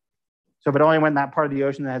ocean. So if it only went in that part of the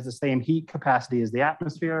ocean that has the same heat capacity as the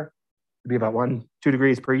atmosphere, it'd be about 2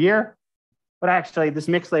 degrees per year. But actually this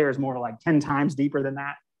mixed layer is more like 10 times deeper than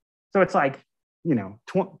that. So it's like,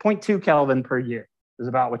 0.2 Kelvin per year is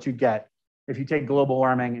about what you get if you take global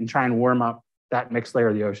warming and try and warm up that mixed layer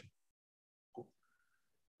of the ocean.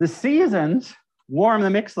 The seasons warm the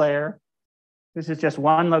mixed layer. This is just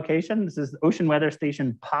one location. This is the Ocean Weather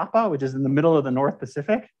Station Papa, which is in the middle of the North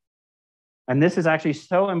Pacific. And this is actually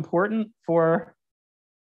so important for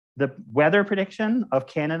the weather prediction of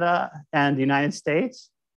Canada and the United States.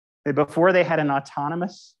 Before they had an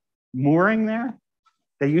autonomous mooring there,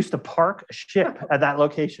 they used to park a ship at that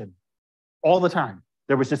location all the time.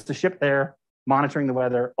 There was just a ship there monitoring the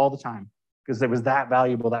weather all the time because it was that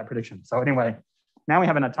valuable, that prediction. So anyway, now we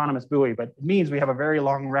have an autonomous buoy, but it means we have a very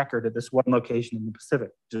long record at this one location in the Pacific,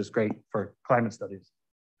 which is great for climate studies.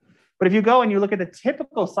 But if you go and you look at the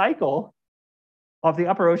typical cycle of the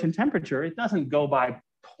upper ocean temperature, it doesn't go by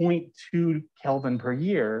 0.2 Kelvin per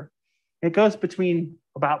year. It goes between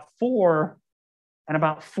about 4 and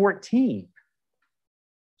about 14.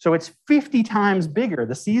 So it's 50 times bigger,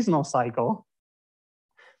 the seasonal cycle,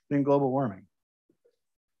 than global warming.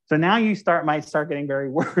 So now you might start getting very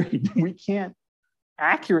worried. We can't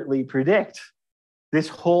accurately predict this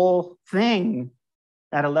whole thing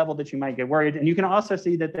at a level that you might get worried. And you can also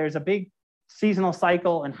see that there's a big seasonal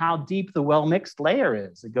cycle and how deep the well-mixed layer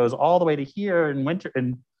is. It goes all the way to here in winter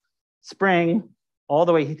and spring, all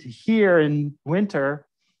the way to here in winter,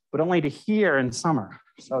 but only to here in summer.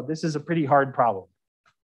 So this is a pretty hard problem.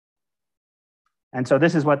 And so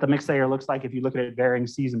this is what the mixed layer looks like if you look at it varying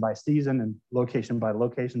season by season and location by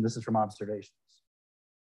location. This is from observations.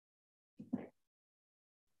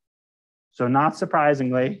 So not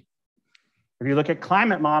surprisingly, if you look at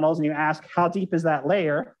climate models and you ask how deep is that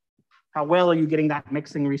layer, how well are you getting that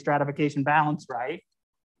mixing restratification balance right?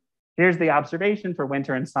 Here's the observation for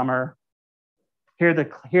winter and summer. Here's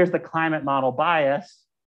the climate model bias.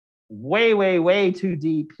 Way, way, way too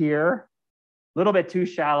deep here. A little bit too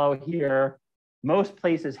shallow here. Most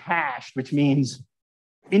places hashed, which means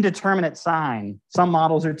indeterminate sign. Some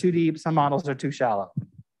models are too deep, some models are too shallow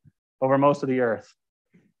over most of the Earth.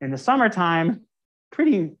 In the summertime,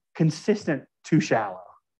 pretty consistent too shallow.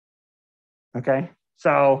 Okay,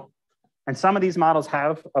 so, and some of these models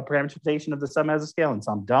have a parameterization of the submesoscale and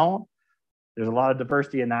some don't. There's a lot of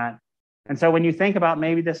diversity in that. And so when you think about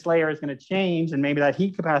maybe this layer is going to change and maybe that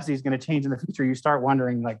heat capacity is going to change in the future, you start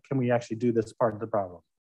wondering, like, can we actually do this part of the problem?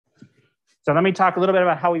 So let me talk a little bit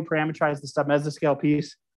about how we parameterize the submesoscale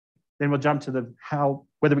piece. Then we'll jump to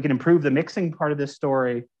whether we can improve the mixing part of this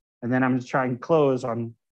story. And then I'm going to try and close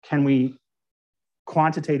on, can we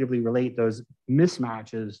quantitatively relate those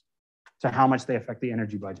mismatches to how much they affect the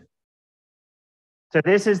energy budget? So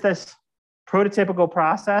this is this prototypical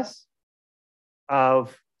process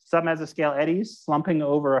of submesoscale eddies slumping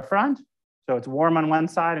over a front. So it's warm on one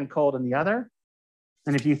side and cold on the other.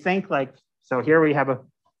 And if you think like, so here we have a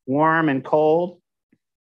warm and cold.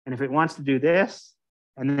 And if it wants to do this,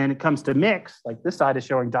 and then it comes to mix, like this side is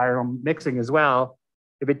showing diurnal mixing as well.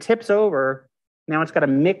 If it tips over, now it's got to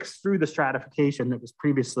mix through the stratification that was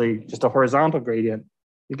previously just a horizontal gradient.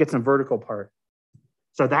 It gets a vertical part.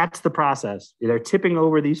 So that's the process. They're tipping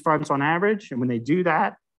over these fronts on average. And when they do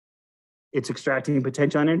that, it's extracting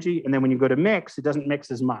potential energy. And then when you go to mix, it doesn't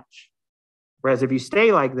mix as much. Whereas if you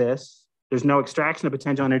stay like this, there's no extraction of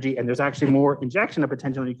potential energy, and there's actually more injection of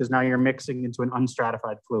potential energy because now you're mixing into an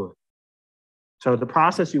unstratified fluid. So the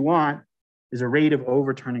process you want is a rate of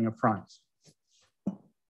overturning of fronts.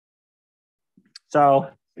 So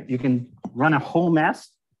you can run a whole mess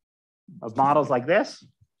of models like this,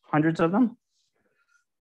 hundreds of them,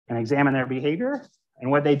 and examine their behavior. And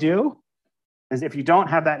what they do is if you don't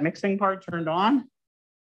have that mixing part turned on,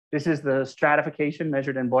 this is the stratification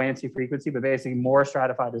measured in buoyancy frequency, but basically more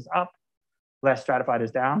stratified is up, less stratified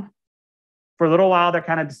is down. For a little while, they're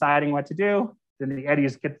kind of deciding what to do. Then the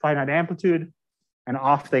eddies get finite amplitude and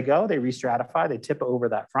off they go. They re-stratify, they tip over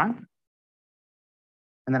that front.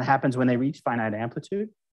 And then it happens when they reach finite amplitude.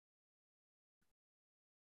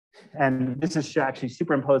 And this is actually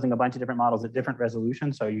superimposing a bunch of different models at different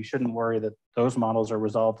resolutions. So you shouldn't worry that those models are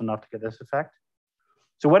resolved enough to get this effect.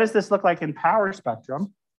 So what does this look like in power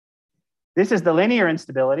spectrum? This is the linear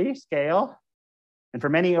instability scale. And for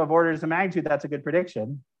many of orders of magnitude, that's a good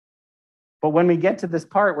prediction. But when we get to this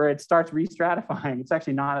part where it starts re-stratifying, it's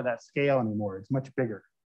actually not at that scale anymore. It's much bigger.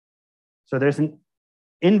 So there's an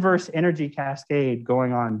inverse energy cascade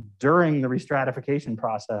going on during the re-stratification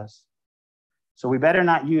process. So we better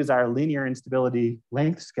not use our linear instability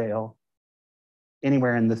length scale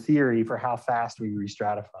anywhere in the theory for how fast we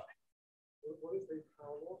re-stratify. What is the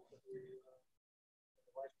power law?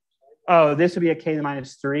 Oh, this would be a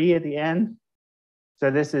K-3 at the end. So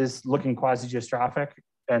this is looking quasi-geostrophic,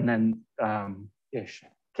 and then ish.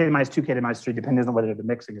 K-2, K-3, depending on whether the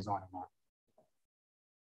mixing is on or not.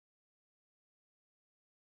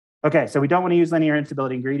 Okay, so we don't want to use linear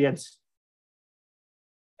instability ingredients.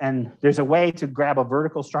 And there's a way to grab a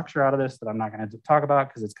vertical structure out of this that I'm not going to talk about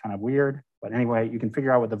because it's kind of weird. But anyway, you can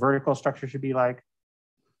figure out what the vertical structure should be like.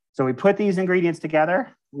 So we put these ingredients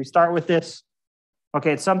together. We start with this.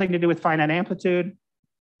 Okay, it's something to do with finite amplitude.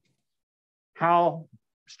 How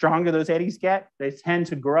strong do those eddies get? They tend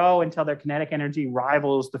to grow until their kinetic energy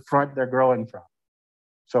rivals the front they're growing from.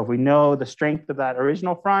 So if we know the strength of that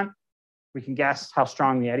original front, we can guess how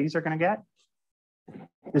strong the eddies are going to get.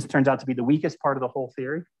 This turns out to be the weakest part of the whole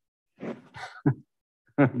theory.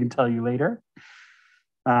 I can tell you later.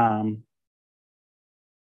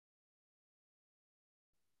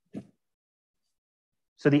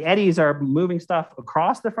 So the eddies are moving stuff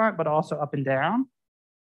across the front, but also up and down.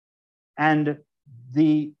 And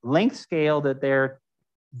the length scale that their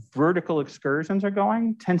vertical excursions are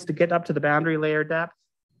going tends to get up to the boundary layer depth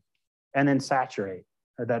and then saturate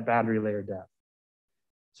at that boundary layer depth.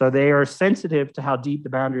 So they are sensitive to how deep the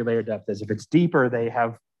boundary layer depth is. If it's deeper, they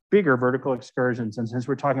have bigger vertical excursions. And since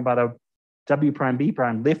we're talking about a W prime, B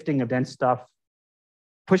prime, lifting of dense stuff,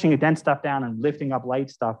 pushing a dense stuff down and lifting up light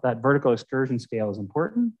stuff, that vertical excursion scale is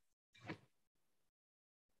important.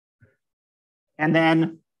 And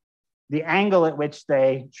then the angle at which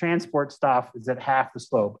they transport stuff is at half the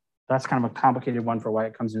slope. That's kind of a complicated one for why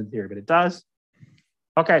it comes into theory, but it does.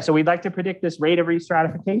 Okay, so we'd like to predict this rate of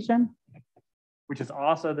restratification, which is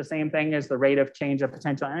also the same thing as the rate of change of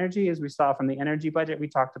potential energy, as we saw from the energy budget we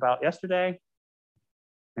talked about yesterday.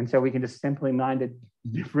 And so we can just simply mind it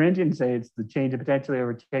differentiate and say it's the change of potential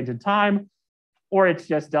over change in time, or it's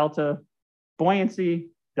just delta buoyancy,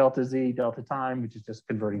 delta z, delta time, which is just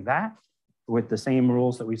converting that with the same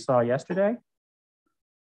rules that we saw yesterday.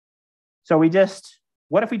 So we just,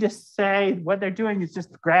 what if we just say what they're doing is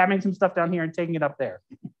just grabbing some stuff down here and taking it up there?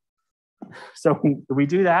 So if we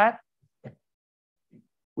do that,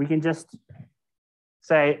 we can just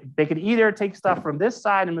say they could either take stuff from this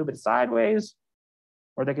side and move it sideways,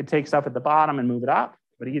 or they could take stuff at the bottom and move it up.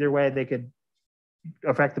 But either way, they could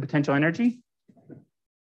affect the potential energy.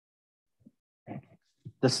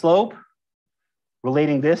 The slope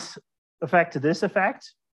relating this effect to this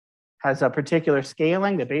effect has a particular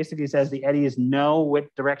scaling that basically says the eddies know which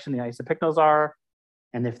direction the isopycnals are.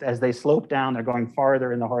 And if as they slope down, they're going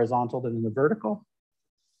farther in the horizontal than in the vertical.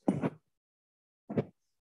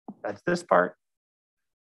 That's this part.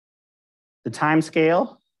 The time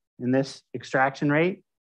scale in this extraction rate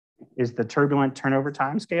is the turbulent turnover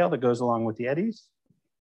time scale that goes along with the eddies.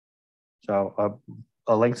 So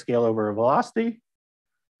a length scale over a velocity.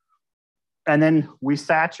 And then we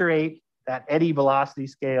saturate that eddy velocity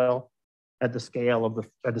scale at the scale of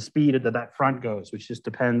at the speed that that front goes, which just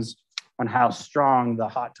depends on how strong the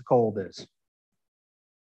hot to cold is.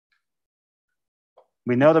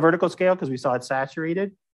 We know the vertical scale because we saw it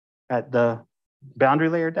saturated at the boundary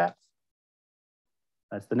layer depth.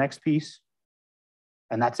 That's the next piece.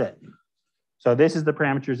 And that's it. So this is the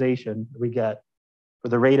parameterization we get for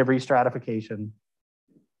the rate of restratification.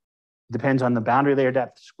 It depends on the boundary layer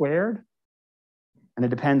depth squared, and it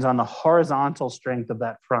depends on the horizontal strength of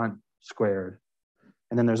that front squared.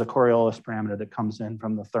 And then there's a Coriolis parameter that comes in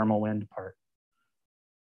from the thermal wind part.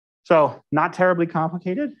 So not terribly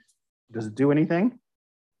complicated. Does it do anything?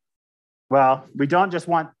 Well, we don't just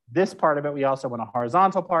want this part of it, we also want a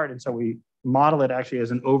horizontal part. And so we model it actually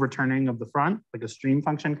as an overturning of the front, like a stream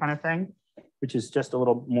function kind of thing, which is just a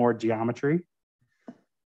little more geometry.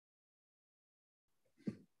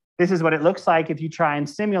 This is what it looks like if you try and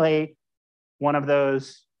simulate one of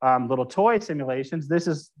those little toy simulations. This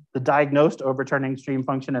is the diagnosed overturning stream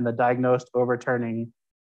function and the diagnosed overturning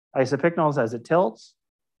isopycnals as it tilts.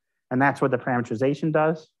 And that's what the parameterization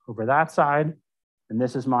does over that side. And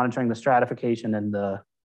this is monitoring the stratification in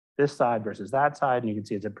this side versus that side. And you can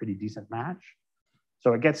see it's a pretty decent match.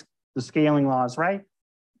 So it gets the scaling laws right,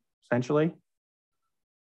 essentially.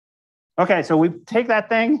 Okay, so we take that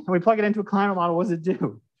thing and we plug it into a climate model. What does it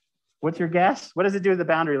do? What's your guess? What does it do to the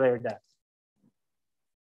boundary layer depth?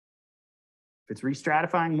 If it's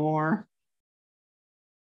restratifying more,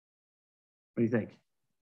 what do you think?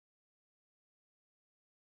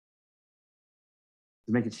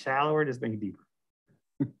 it make it shallower or does it make it deeper?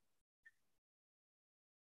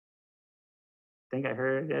 Think I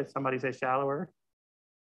heard somebody say shallower.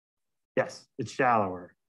 Yes, it's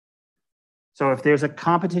shallower. So if there's a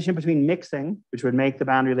competition between mixing, which would make the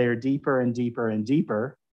boundary layer deeper and deeper and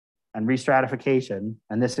deeper, and restratification,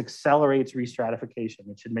 and this accelerates restratification,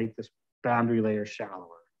 it should make this boundary layer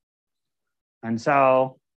shallower. And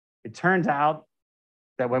so it turns out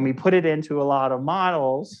that when we put it into a lot of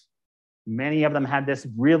models, many of them had this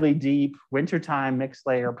really deep wintertime mixed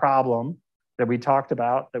layer problem that we talked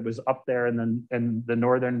about that was up there in the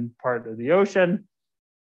northern part of the ocean.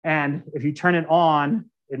 And if you turn it on,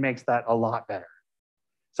 it makes that a lot better.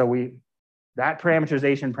 So that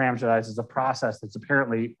parameterization parameterizes a process that's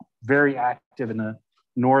apparently very active in the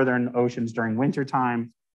northern oceans during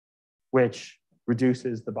wintertime, which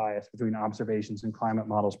reduces the bias between observations and climate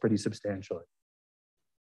models pretty substantially.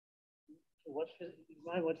 What's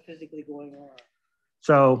physically going on?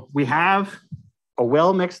 So we have a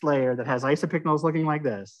well-mixed layer that has isopycnals looking like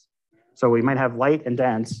this. So we might have light and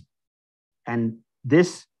dense. And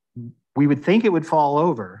this, we would think it would fall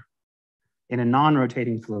over in a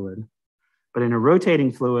non-rotating fluid. But in a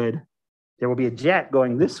rotating fluid, there will be a jet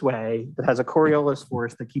going this way that has a Coriolis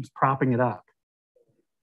force that keeps propping it up.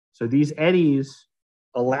 So these eddies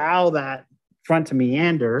allow that front to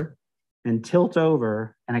meander and tilt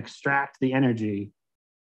over and extract the energy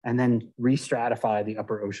and then re-stratify the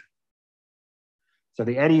upper ocean. So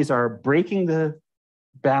the eddies are breaking the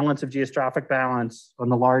balance of geostrophic balance on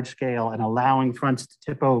the large scale and allowing fronts to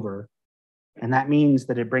tip over. And that means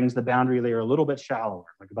that it brings the boundary layer a little bit shallower,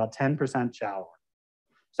 like about 10% shallower.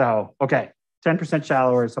 So, okay, 10%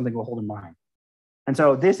 shallower is something we'll hold in mind. And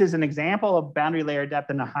so this is an example of boundary layer depth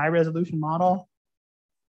in a high resolution model.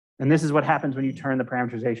 And this is what happens when you turn the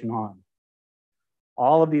parameterization on.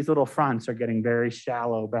 All of these little fronts are getting very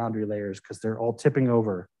shallow boundary layers because they're all tipping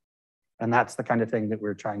over. And that's the kind of thing that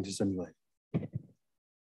we're trying to simulate.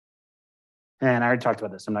 And I already talked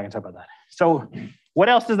about this, so I'm not gonna talk about that. So what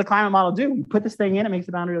else does the climate model do? We put this thing in, it makes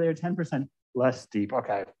the boundary layer 10% less deep.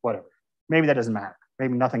 Okay, whatever. Maybe that doesn't matter.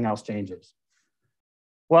 Maybe nothing else changes.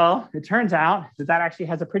 Well, it turns out that that actually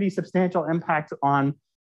has a pretty substantial impact on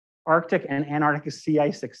Arctic and Antarctic sea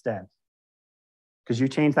ice extent. Because you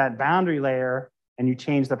change that boundary layer and you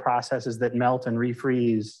change the processes that melt and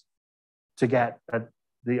refreeze to get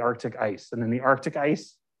the Arctic ice. And then the Arctic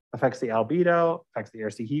ice affects the albedo, affects the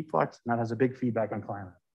air-sea heat flux, and that has a big feedback on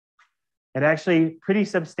climate. It actually pretty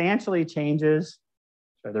substantially changes,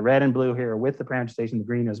 so the red and blue here are with the parameterization, the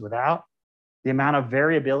green is without, the amount of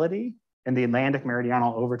variability in the Atlantic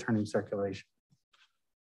meridional overturning circulation,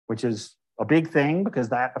 which is a big thing because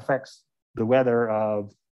that affects the weather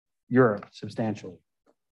of Europe substantially.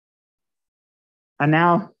 And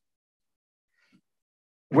now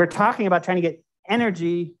we're talking about trying to get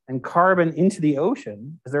energy and carbon into the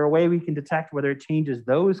ocean. Is there a way we can detect whether it changes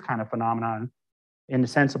those kind of phenomenon in a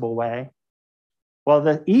sensible way? Well,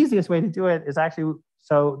 the easiest way to do it is actually,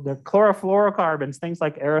 so the chlorofluorocarbons, things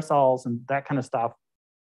like aerosols and that kind of stuff,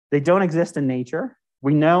 they don't exist in nature.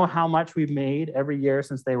 We know how much we've made every year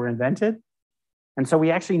since they were invented. And so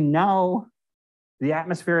we actually know the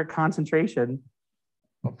atmospheric concentration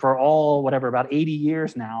for all, whatever, about 80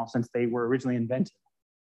 years now since they were originally invented.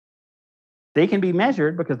 They can be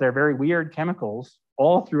measured because they're very weird chemicals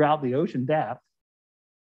all throughout the ocean depth.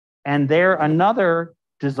 And they're another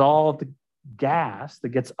dissolved gas that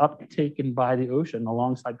gets uptaken by the ocean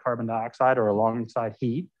alongside carbon dioxide or alongside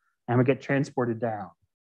heat, and would get transported down.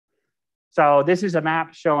 So this is a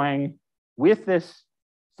map showing, with this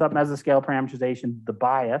submesoscale parameterization, the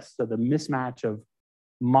bias, so the mismatch of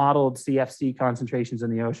modeled CFC concentrations in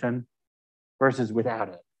the ocean versus without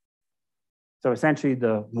it. So essentially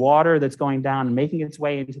the water that's going down and making its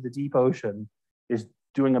way into the deep ocean is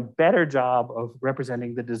doing a better job of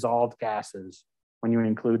representing the dissolved gases when you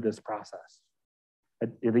include this process,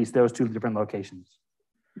 at least those two different locations.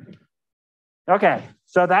 Okay,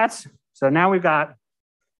 so now we've got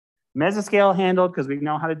mesoscale handled because we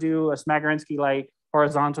know how to do a Smagorinsky-like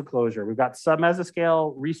horizontal closure. We've got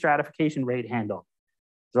submesoscale restratification rate handled.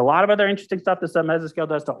 There's a lot of other interesting stuff the submesoscale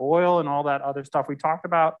does to oil and all that other stuff we talked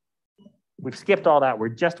about. We've skipped all that. We're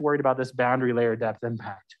just worried about this boundary layer depth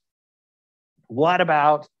impact. What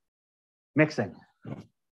about mixing?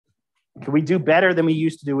 Can we do better than we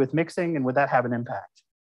used to do with mixing, and would that have an impact?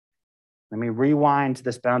 Let me rewind to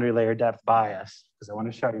this boundary layer depth bias because I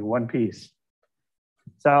want to show you one piece.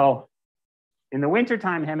 So in the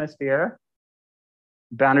wintertime hemisphere,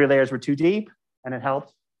 boundary layers were too deep and it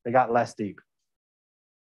helped, they got less deep.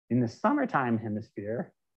 In the summertime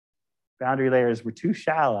hemisphere, boundary layers were too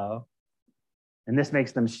shallow and this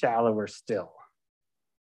makes them shallower still.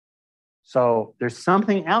 So there's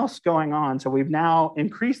something else going on. So we've now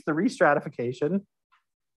increased the restratification,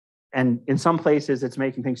 and in some places it's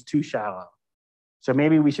making things too shallow. So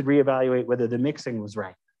maybe we should reevaluate whether the mixing was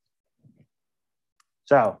right.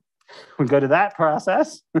 So we go to that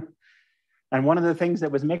process. And one of the things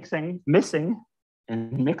that was missing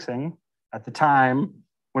in mixing at the time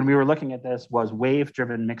when we were looking at this was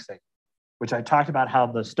wave-driven mixing, which I talked about how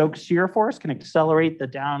the Stokes shear force can accelerate the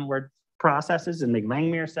downward processes and make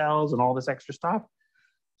Langmuir cells and all this extra stuff.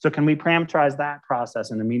 So can we parameterize that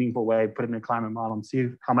process in a meaningful way, put it in a climate model and see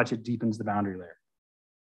how much it deepens the boundary layer?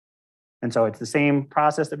 And so it's the same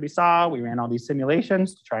process that we saw. We ran all these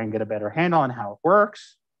simulations to try and get a better handle on how it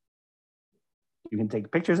works. You can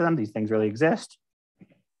take pictures of them. These things really exist.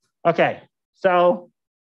 Okay, so.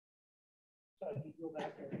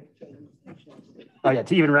 Oh yeah,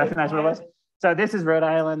 to even recognize what it was. So this is Rhode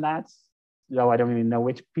Island. That's, I don't even know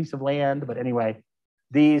which piece of land, but anyway,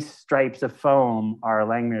 these stripes of foam are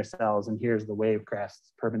Langmuir cells, and here's the wave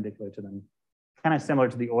crests perpendicular to them. Kind of similar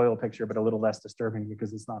to the oil picture, but a little less disturbing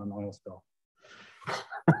because it's not an oil spill.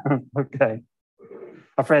 Okay.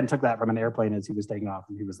 A friend took that from an airplane as he was taking off,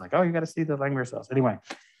 and he was like, oh, you got to see the Langmuir cells. Anyway.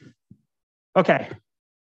 Okay.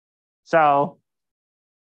 So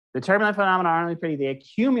the turbulent phenomena aren't really pretty. They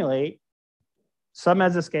accumulate,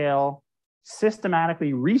 sub-mesoscale,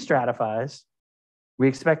 systematically restratifies. We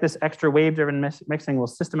expect this extra wave-driven mixing will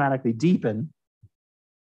systematically deepen.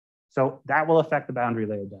 So that will affect the boundary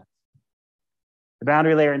layer depth. The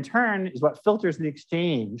boundary layer, in turn, is what filters the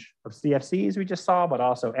exchange of CFCs we just saw, but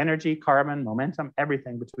also energy, carbon, momentum,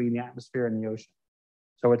 everything between the atmosphere and the ocean.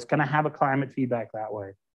 So it's going to have a climate feedback that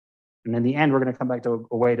way. And in the end, we're going to come back to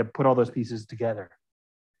a way to put all those pieces together.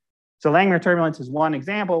 So Langmuir turbulence is one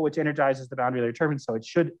example which energizes the boundary layer turbulence. So it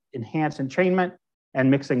should enhance entrainment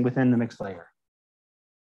and mixing within the mixed layer.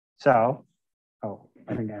 So,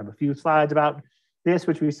 I think I have a few slides about this,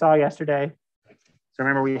 which we saw yesterday. So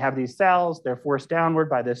remember, we have these cells, they're forced downward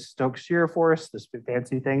by this Stokes shear force, this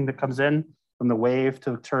fancy thing that comes in from the wave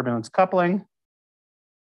to turbulence coupling.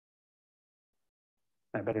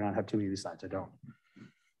 I better not have too many of these slides, I don't.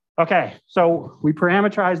 Okay, so we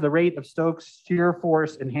parameterize the rate of Stokes shear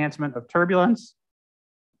force enhancement of turbulence.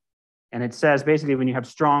 And it says basically when you have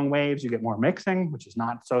strong waves, you get more mixing, which is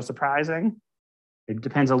not so surprising. It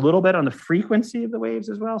depends a little bit on the frequency of the waves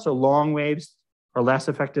as well. So long waves are less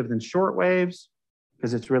effective than short waves,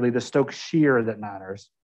 because it's really the Stokes shear that matters.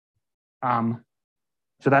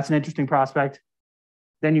 So that's an interesting prospect.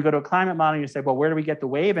 Then you go to a climate model and you say, well, where do we get the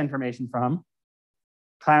wave information from?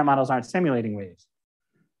 Climate models aren't simulating waves.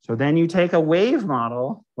 So then you take a wave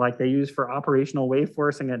model, like they use for operational wave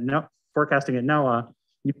forecasting at NOAA,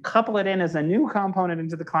 you couple it in as a new component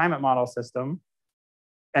into the climate model system,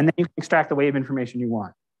 and then you can extract the wave information you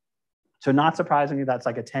want. So not surprisingly, that's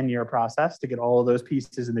like a 10-year process to get all of those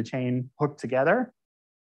pieces in the chain hooked together.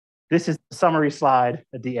 This is the summary slide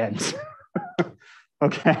at the end.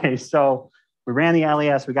 Okay, so we ran the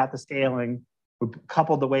LES, we got the scaling, we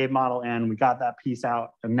coupled the wave model in, we got that piece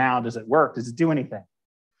out, and now does it work? Does it do anything?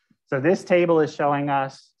 So this table is showing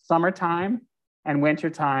us summertime and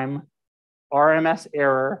wintertime RMS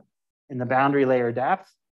error in the boundary layer depth.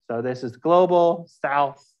 So this is global,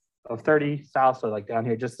 south of 30, south, so like down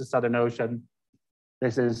here, just the Southern Ocean.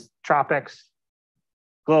 This is tropics,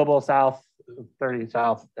 global, south, 30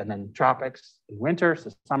 south, and then tropics in winter,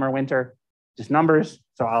 so summer, winter, just numbers.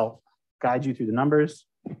 So I'll guide you through the numbers.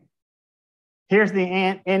 Here's the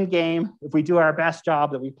end game. If we do our best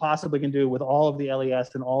job that we possibly can do with all of the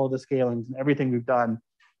LES and all of the scalings and everything we've done,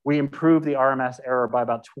 we improve the RMS error by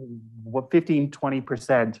about 15,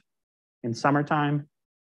 20% in summertime,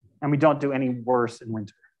 and we don't do any worse in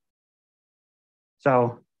winter.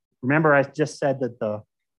 So remember, I just said that the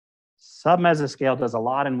sub-mesoscale does a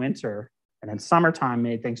lot in winter, and in summertime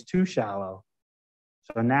made things too shallow.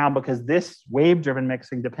 So now, because this wave-driven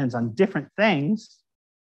mixing depends on different things,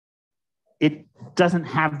 it doesn't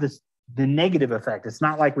have the negative effect. It's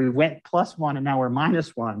not like we went +1 and now we're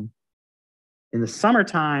 -1. In the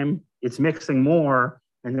summertime, it's mixing more.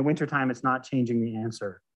 In the wintertime, it's not changing the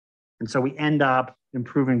answer. And so we end up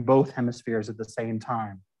improving both hemispheres at the same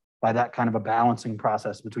time by that kind of a balancing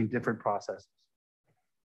process between different processes.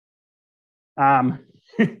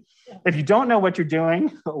 If you don't know what you're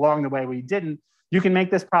doing along the way, we didn't, you can make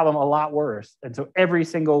this problem a lot worse. And so every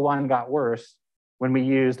single one got worse when we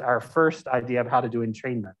used our first idea of how to do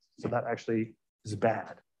entrainment. So that actually is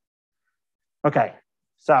bad. Okay,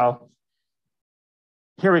 so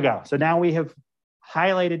here we go. So now we have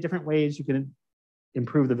highlighted different ways you can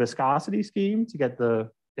improve the viscosity scheme to get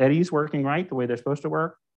the eddies working right, the way they're supposed to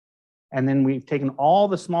work. And then we've taken all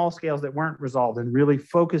the small scales that weren't resolved and really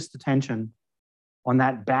focused attention on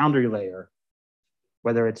that boundary layer,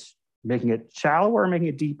 whether it's making it shallower or making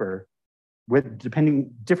it deeper, with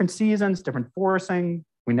depending different seasons, different forcing.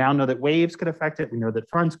 We now know that waves could affect it. We know that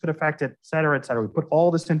fronts could affect it, et cetera, et cetera. We put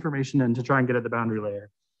all this information in to try and get at the boundary layer.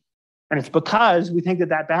 And it's because we think that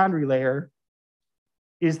that boundary layer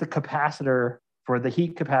is the capacitor for the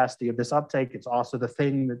heat capacity of this uptake. It's also the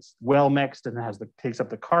thing that's well mixed and takes up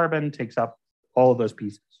the carbon, takes up all of those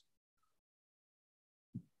pieces.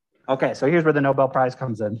 Okay, so here's where the Nobel Prize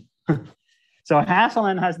comes in. So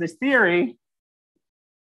Hasselmann has this theory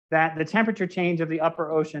that the temperature change of the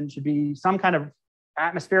upper ocean should be some kind of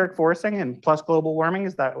atmospheric forcing, and plus global warming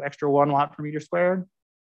is that extra 1 watt per meter squared,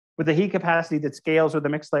 with a heat capacity that scales with the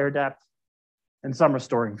mixed layer depth and some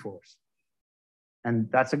restoring force. And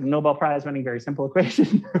that's a Nobel Prize winning very simple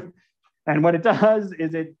equation. And what it does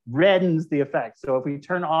is it reddens the effect. So if we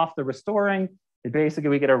turn off the restoring,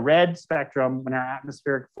 we get a red spectrum when our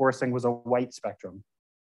atmospheric forcing was a white spectrum.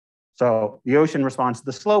 So the ocean responds to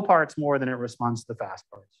the slow parts more than it responds to the fast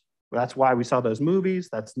parts. That's why we saw those movies.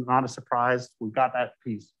 That's not a surprise. We've got that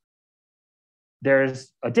piece.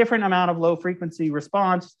 There's a different amount of low frequency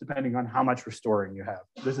response depending on how much restoring you have.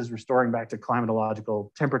 This is restoring back to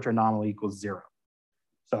climatological temperature anomaly equals 0.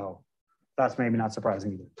 So that's maybe not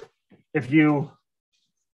surprising either. If you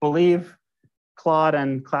believe Claude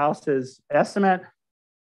and Klaus's estimate,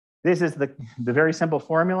 this is the very simple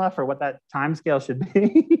formula for what that time scale should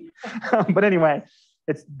be. But anyway,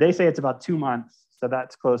 they say it's about 2 months. So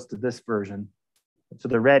that's close to this version. So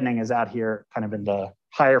the reddening is out here kind of in the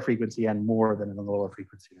higher frequency and more than in the lower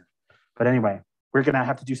frequency. But anyway, we're gonna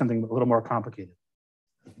have to do something a little more complicated.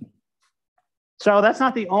 So that's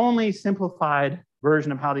not the only simplified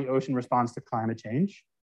version of how the ocean responds to climate change.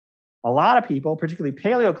 A lot of people, particularly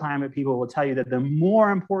paleoclimate people, will tell you that the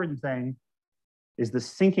more important thing is the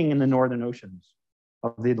sinking in the northern oceans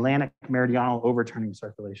of the Atlantic meridional overturning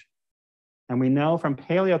circulation. And we know from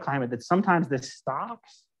paleoclimate that sometimes this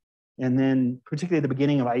stops, and then particularly the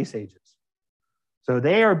beginning of ice ages. So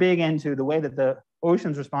they are big into the way that the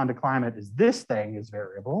oceans respond to climate is this thing is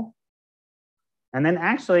variable. And then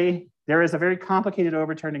actually, there is a very complicated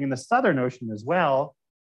overturning in the Southern Ocean as well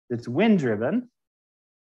that's wind driven.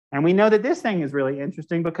 And we know that this thing is really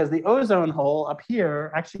interesting because the ozone hole up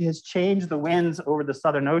here actually has changed the winds over the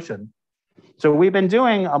Southern Ocean. So we've been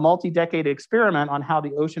doing a multi-decade experiment on how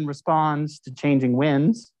the ocean responds to changing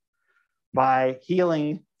winds by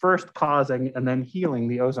healing, first causing and then healing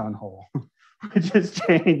the ozone hole, which has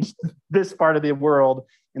changed this part of the world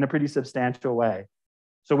in a pretty substantial way.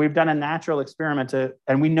 So we've done a natural experiment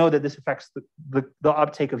and we know that this affects the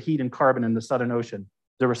uptake of heat and carbon in the Southern Ocean,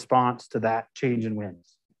 the response to that change in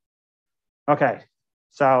winds. Okay,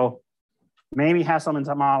 so maybe Hasselmann's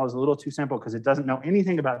model is a little too simple because it doesn't know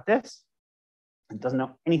anything about this. It doesn't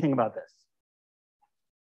know anything about this.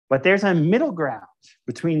 But there's a middle ground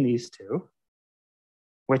between these two,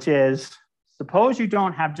 which is, suppose you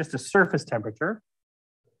don't have just a surface temperature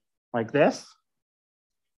like this,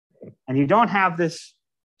 and you don't have this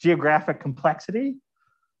geographic complexity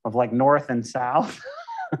of like north and south,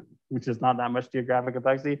 which is not that much geographic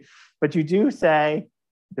complexity, but you do say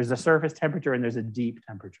there's a surface temperature and there's a deep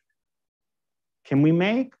temperature. Can we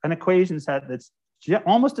make an equation set that's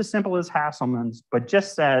almost as simple as Hasselmann's, but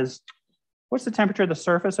just says, what's the temperature of the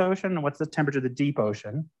surface ocean and what's the temperature of the deep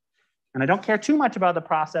ocean? And I don't care too much about the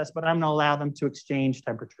process, but I'm gonna allow them to exchange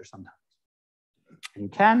temperature sometimes. And you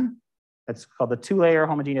can. That's called the 2-layer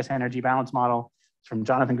homogeneous energy balance model. It's from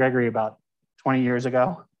Jonathan Gregory about 20 years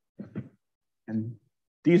ago. And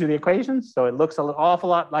these are the equations. So it looks an awful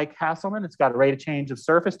lot like Hasselmann. It's got a rate of change of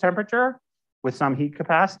surface temperature with some heat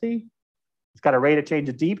capacity. It's got a rate of change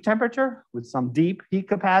of deep temperature with some deep heat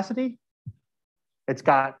capacity. It's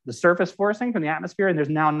got the surface forcing from the atmosphere, and there's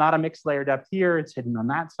now not a mixed layer depth here. It's hidden on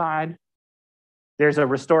that side. There's a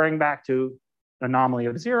restoring back to anomaly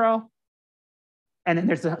of 0. And then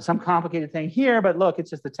there's some complicated thing here, but look,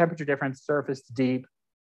 it's just the temperature difference, surface to deep.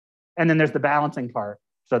 And then there's the balancing part.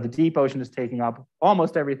 So the deep ocean is taking up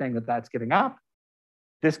almost everything that's giving up.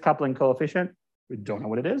 This coupling coefficient, we don't know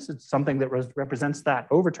what it is. It's something that represents that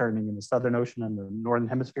overturning in the Southern Ocean and the Northern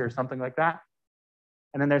Hemisphere, something like that.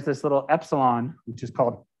 And then there's this little epsilon, which is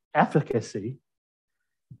called efficacy.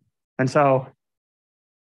 And so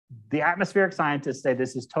the atmospheric scientists say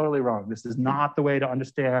this is totally wrong. This is not the way to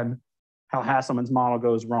understand how Hasselmann's model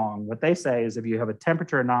goes wrong. What they say is if you have a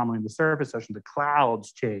temperature anomaly in the surface ocean, the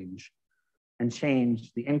clouds change and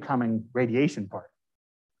change the incoming radiation part.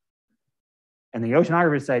 And the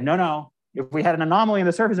oceanographers say, no, if we had an anomaly in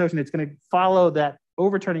the surface ocean, it's going to follow that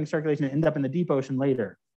overturning circulation and end up in the deep ocean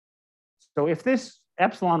later. So if this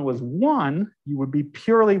epsilon was 1, you would be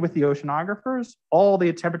purely with the oceanographers. All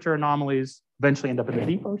the temperature anomalies eventually end up in the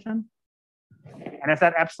deep ocean. And if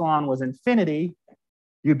that epsilon was infinity,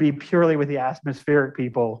 you'd be purely with the atmospheric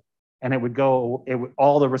people, and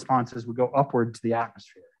all the responses would go upward to the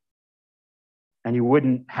atmosphere. And you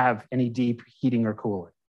wouldn't have any deep heating or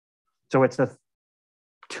cooling. So it's a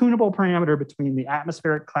tunable parameter between the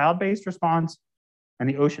atmospheric cloud-based response and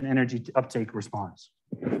the ocean energy uptake response.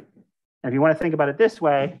 And if you want to think about it this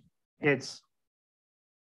way, it's,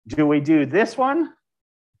 do we do this one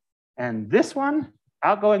and this one,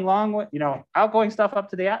 outgoing stuff up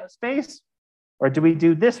to the space, or do we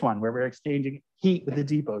do this one where we're exchanging heat with the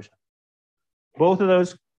deep ocean? Both of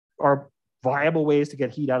those are viable ways to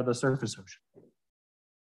get heat out of the surface ocean.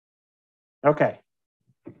 Okay,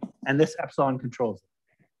 and this epsilon controls it.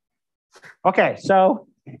 Okay, so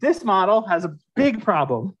this model has a big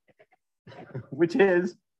problem, which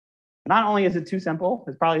is not only is it too simple,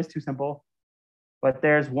 it probably is too simple, but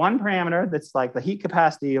there's one parameter that's like the heat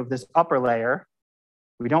capacity of this upper layer.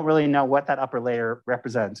 We don't really know what that upper layer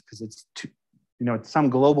represents because it's some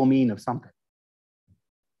global mean of something.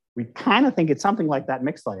 We kind of think it's something like that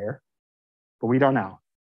mixed layer, but we don't know.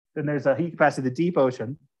 Then there's a heat capacity of the deep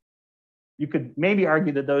ocean. You could maybe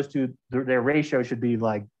argue that those two, their ratio should be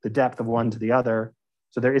like the depth of one to the other.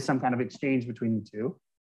 So there is some kind of exchange between the two.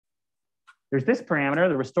 There's this parameter,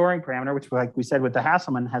 the restoring parameter, which, like we said with the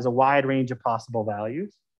Hasselmann, has a wide range of possible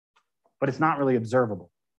values, but it's not really observable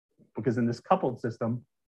because in this coupled system,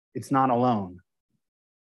 it's not alone.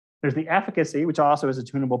 There's the efficacy, which also is a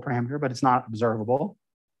tunable parameter, but it's not observable.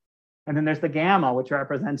 And then there's the gamma, which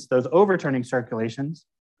represents those overturning circulations.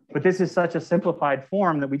 But this is such a simplified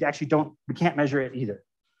form that we can't measure it either.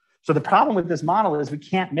 So the problem with this model is we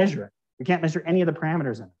can't measure it. We can't measure any of the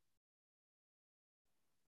parameters in it.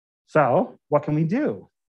 So what can we do?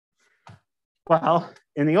 Well,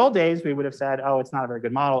 in the old days, we would have said, oh, it's not a very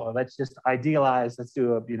good model, or let's just idealize, let's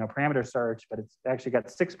do a parameter search, but it's actually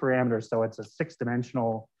got 6 parameters, so it's a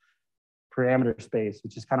 6-dimensional parameter space,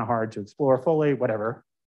 which is kind of hard to explore fully, whatever.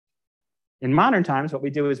 In modern times, what we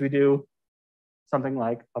do is we do something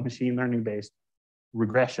like a machine learning-based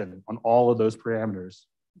regression on all of those parameters.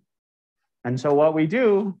 And so what we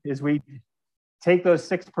do is we take those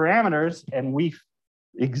 6 parameters and we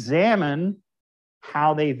examine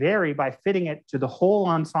how they vary by fitting it to the whole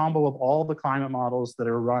ensemble of all the climate models that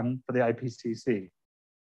are run for the IPCC.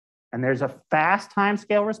 And there's a fast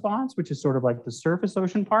timescale response, which is sort of like the surface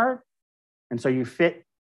ocean part. And so you fit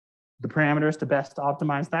the parameters to best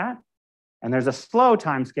optimize that. And there's a slow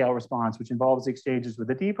timescale response, which involves exchanges with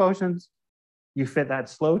the deep oceans. You fit that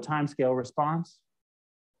slow timescale response,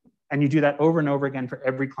 and you do that over and over again for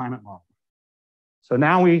every climate model. So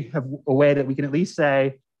now we have a way that we can at least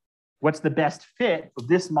say, what's the best fit of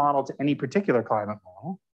this model to any particular climate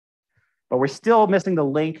model? But we're still missing the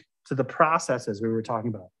link to the processes we were talking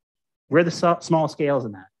about. Where are the small scales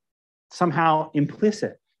in that? Somehow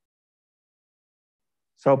implicit.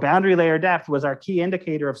 So boundary layer depth was our key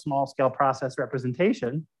indicator of small scale process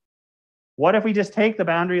representation. What if we just take the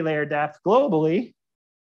boundary layer depth globally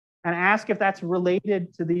and ask if that's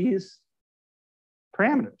related to these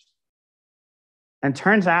parameters? And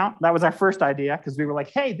turns out that was our first idea, because we were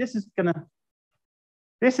like, hey, this is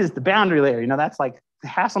the boundary layer. That's like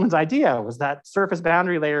Hasselmann's idea, was that surface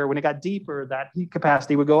boundary layer, when it got deeper, that heat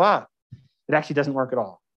capacity would go up. It actually doesn't work at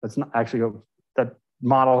all. That's not actually, that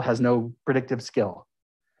model has no predictive skill.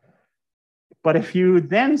 But if you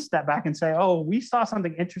then step back and say, oh, we saw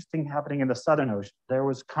something interesting happening in the Southern Ocean. There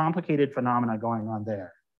was complicated phenomena going on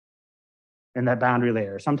there in that boundary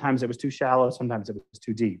layer. Sometimes it was too shallow, sometimes it was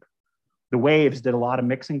too deep. The waves did a lot of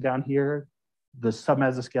mixing down here. The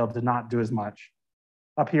submesoscale did not do as much.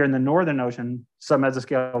 Up here in the Northern Ocean,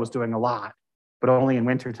 submesoscale was doing a lot, but only in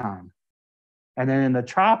wintertime. And then in the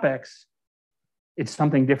tropics, it's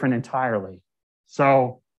something different entirely.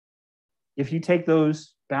 So if you take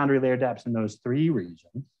those boundary layer depths in those 3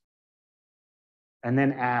 regions, and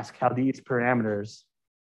then ask how these parameters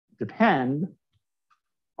depend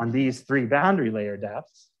on these 3 boundary layer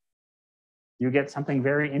depths, you get something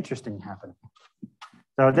very interesting happening.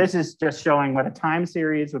 So this is just showing what a time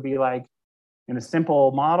series would be like in a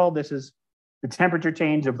simple model. This is the temperature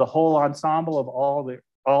change of the whole ensemble of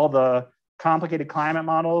all the complicated climate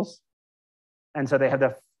models. And so they have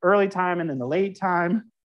the early time and then the late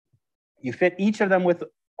time. You fit each of them with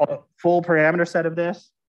a full parameter set of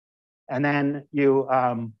this, and then you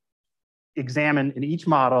examine in each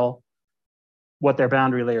model what their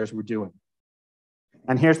boundary layers were doing.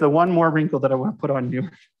 And here's the one more wrinkle that I want to put on you.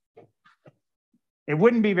 It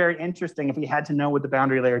wouldn't be very interesting if we had to know what the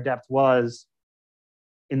boundary layer depth was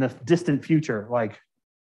in the distant future, like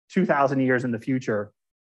 2,000 years in the future.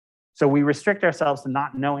 So we restrict ourselves to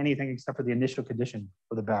not know anything except for the initial condition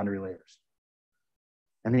for the boundary layers.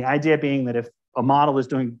 And the idea being that if a model is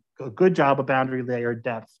doing a good job of boundary layer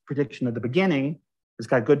depth prediction at the beginning, it's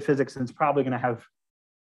got good physics, and it's probably going to have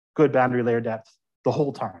good boundary layer depth the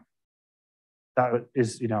whole time. That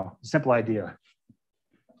is, a simple idea.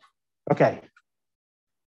 Okay.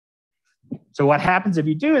 So what happens if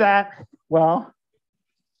you do that? Well,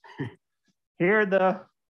 here's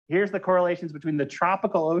the correlations between the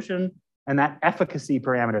tropical ocean and that efficacy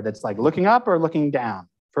parameter that's like looking up or looking down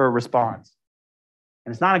for a response.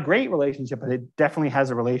 And it's not a great relationship, but it definitely has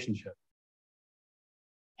a relationship.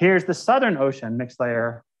 Here's the Southern Ocean mixed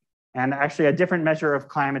layer, and actually a different measure of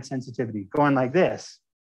climate sensitivity going like this.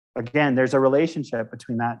 Again, there's a relationship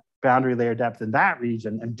between that boundary layer depth in that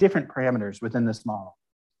region and different parameters within this model.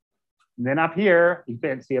 And then up here, you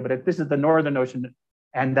can't see it, but this is the Northern Ocean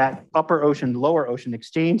and that upper ocean, lower ocean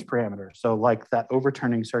exchange parameter. So like that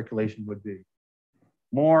overturning circulation would be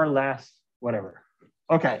more, less, whatever.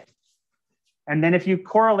 Okay. And then if you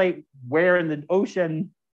correlate where in the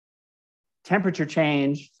ocean temperature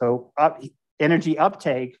change, so energy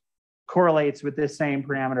uptake correlates with this same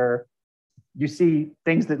parameter, you see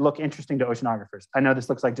things that look interesting to oceanographers. I know this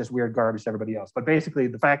looks like just weird garbage to everybody else, but basically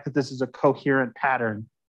the fact that this is a coherent pattern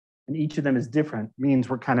and each of them is different means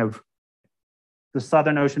we're kind of the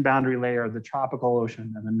Southern Ocean boundary layer, the tropical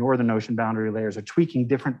ocean, and the Northern Ocean boundary layers are tweaking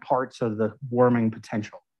different parts of the warming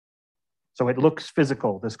potential. So it looks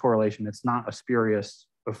physical, this correlation. It's not a spurious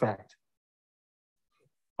effect.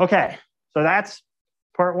 Okay, so that's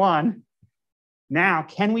part one. Now,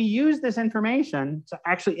 can we use this information to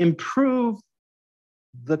actually improve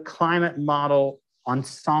the climate model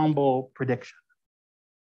ensemble prediction?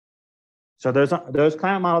 So those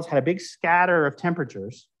climate models had a big scatter of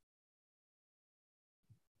temperatures.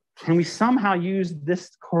 Can we somehow use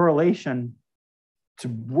this correlation to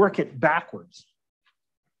work it backwards?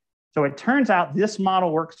 So it turns out this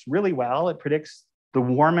model works really well. It predicts the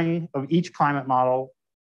warming of each climate model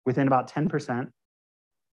within about 10%.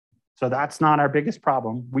 So that's not our biggest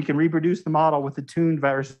problem. We can reproduce the model with a tuned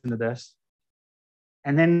version of this.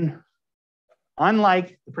 And then,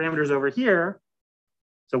 unlike the parameters over here,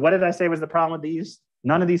 so what did I say was the problem with these?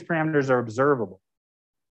 None of these parameters are observable.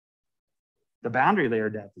 The boundary layer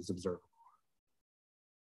depth is observable.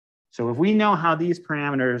 So if we know how these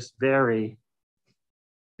parameters vary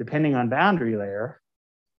depending on boundary layer,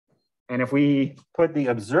 and if we put the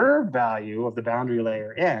observed value of the boundary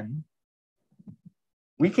layer in,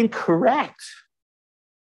 we can correct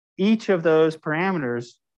each of those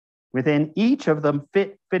parameters within each of the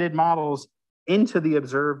fitted models into the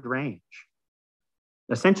observed range.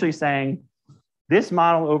 Essentially saying, this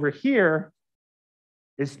model over here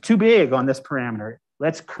is too big on this parameter.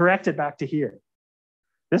 Let's correct it back to here.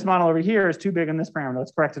 This model over here is too big on this parameter.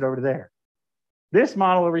 Let's correct it over to there. This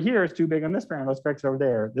model over here is too big on this parameter. Let's correct it over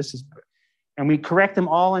there. And we correct them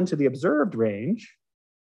all into the observed range.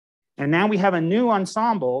 And now we have a new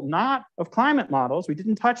ensemble, not of climate models. We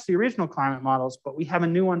didn't touch the original climate models, but we have a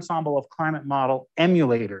new ensemble of climate model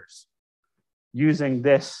emulators using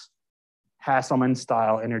this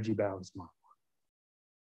Hasselman-style energy balance model.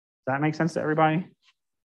 Does that make sense to everybody?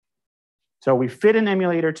 So we fit an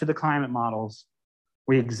emulator to the climate models.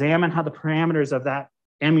 We examine how the parameters of that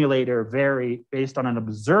emulator vary based on an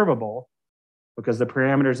observable, because the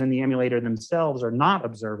parameters in the emulator themselves are not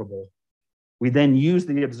observable. We then use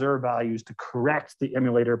the observed values to correct the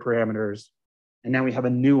emulator parameters, and now we have a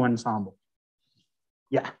new ensemble.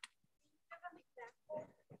 Yeah.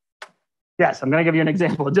 Yes, I'm going to give you an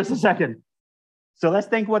example in just a second. So let's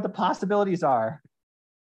think what the possibilities are.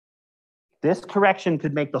 This correction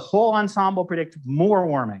could make the whole ensemble predict more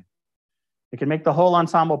warming. It can make the whole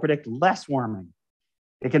ensemble predict less warming.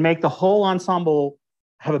 It can make the whole ensemble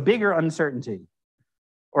have a bigger uncertainty,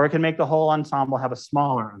 or it can make the whole ensemble have a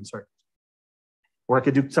smaller uncertainty, or it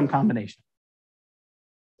could do some combination.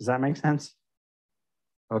 Does that make sense?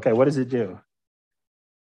 Okay, what does it do?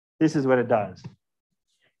 This is what it does.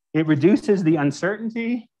 It reduces the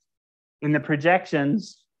uncertainty in the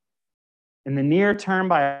projections in the near term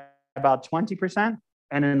by about 20%,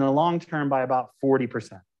 and in the long term by about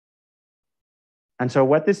 40%. And so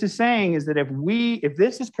what this is saying is that if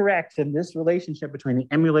this is correct, and this relationship between the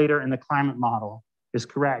emulator and the climate model is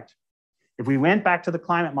correct, if we went back to the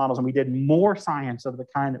climate models and we did more science of the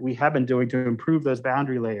kind that we have been doing to improve those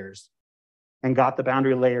boundary layers and got the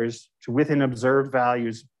boundary layers to within observed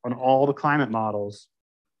values on all the climate models,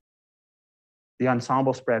 the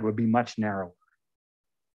ensemble spread would be much narrower.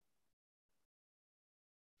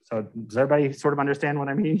 So does everybody sort of understand what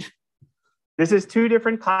I mean? This is two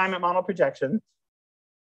different climate model projections.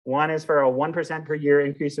 One is for a 1% per year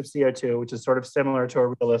increase of CO2, which is sort of similar to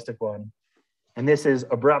a realistic one. And this is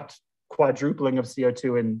abrupt quadrupling of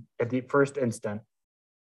CO2 at the first instant.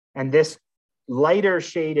 And this lighter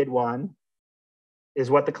shaded one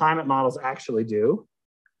is what the climate models actually do.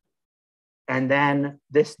 And then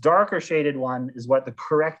this darker shaded one is what the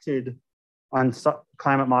corrected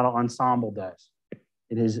climate model ensemble does.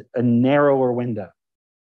 It is a narrower window.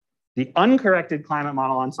 The uncorrected climate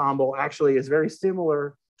model ensemble actually is very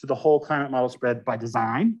similar to the whole climate model spread by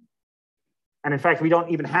design. And in fact, we don't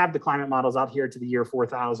even have the climate models out here to the year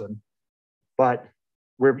 4000, but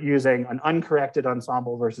we're using an uncorrected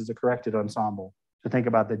ensemble versus a corrected ensemble to think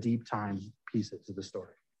about the deep time pieces of the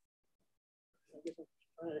story. I guess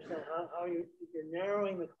I understand how you're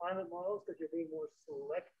narrowing the climate models because you're being more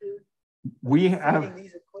selective. We have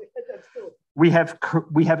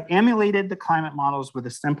emulated the climate models with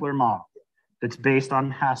a simpler model that's based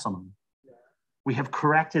on Hasselmann. Yeah. We have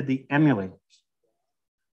corrected the emulators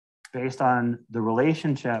based on the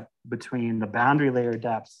relationship between the boundary layer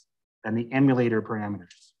depths and the emulator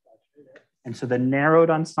parameters. And so the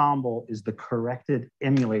narrowed ensemble is the corrected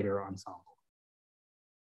emulator ensemble.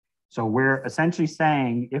 So we're essentially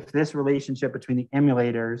saying if this relationship between the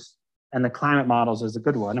emulators and the climate models is a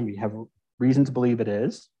good one, and we have reason to believe it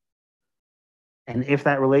is, and if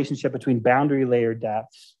that relationship between boundary layer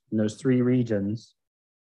depths in those three regions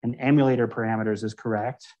and emulator parameters is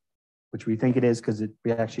correct, which we think it is because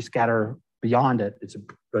we actually scatter beyond it, it's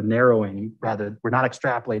a narrowing, rather, we're not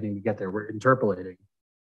extrapolating to get there, we're interpolating,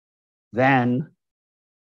 then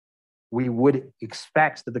we would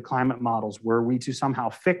expect that the climate models, were we to somehow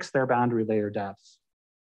fix their boundary layer depths,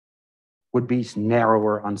 would be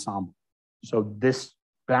narrower ensemble. So this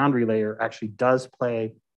boundary layer actually does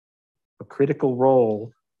play a critical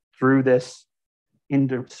role through this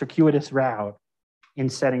circuitous route in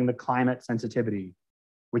setting the climate sensitivity,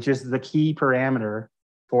 which is the key parameter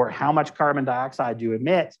for how much carbon dioxide you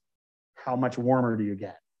emit, how much warmer do you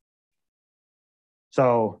get.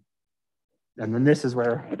 So, and then this is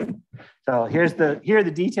where, so here are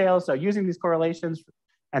the details. So using these correlations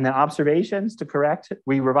and then observations to correct,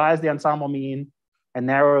 we revise the ensemble mean and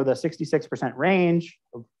narrow the 66% range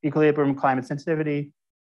of equilibrium climate sensitivity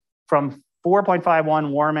from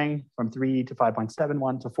 4.51 warming from 3 to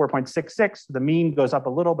 5.71 to 4.66. The mean goes up a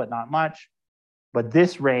little, but not much. But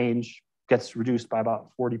this range gets reduced by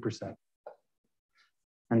about 40%.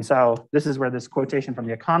 And so this is where this quotation from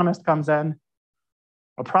The Economist comes in.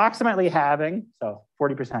 Approximately halving, so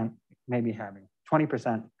 40%, maybe halving,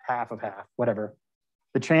 20%, half of half, whatever.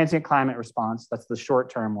 The transient climate response, that's the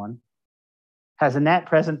short-term one, has a net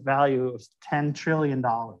present value of $10 trillion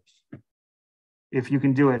if you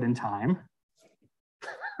can do it in time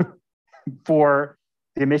for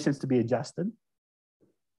the emissions to be adjusted.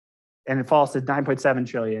 And it falls to 9.7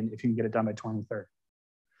 trillion if you can get it done by 2030.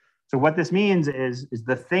 So what this means is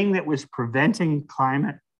the thing that was preventing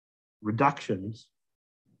climate reductions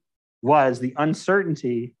was the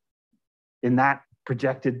uncertainty in that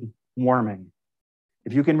projected warming.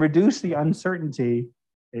 If you can reduce the uncertainty,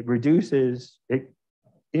 it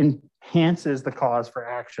enhances the cause for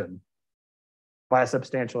action by a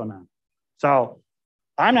substantial amount. So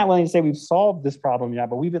I'm not willing to say we've solved this problem yet,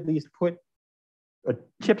 but we've at least put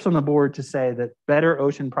chips on the board to say that better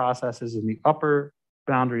ocean processes in the upper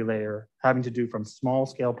boundary layer, having to do from small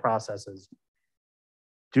scale processes,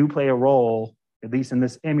 do play a role, at least in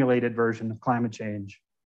this emulated version of climate change.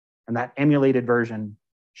 And that emulated version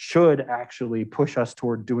should actually push us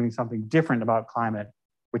toward doing something different about climate,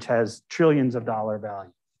 which has trillions of dollar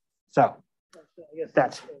value. So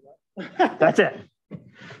that's it.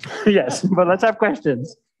 Yes, but let's have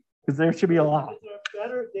questions, because there should be a lot. Is there a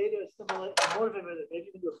better data assimilation? Maybe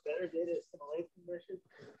you can do a better data assimilation mission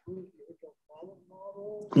to improve the original climate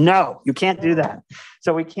model? No, you can't do that.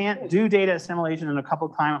 So we can't do data assimilation in a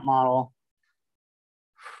coupled climate model.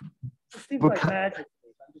 It seems like magic. I'm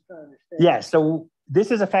just trying to understand. Yeah, so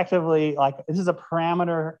this is effectively this is a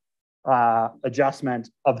parameter adjustment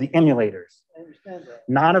of the emulators. I understand that.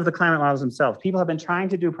 Not of the climate models themselves. People have been trying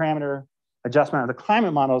to do parameter adjustment of the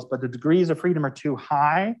climate models, but the degrees of freedom are too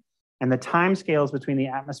high, and the timescales between the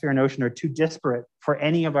atmosphere and ocean are too disparate for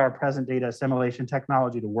any of our present data assimilation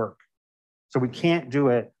technology to work. So we can't do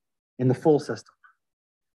it in the full system.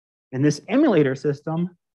 In this emulator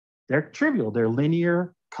system, they're trivial. They're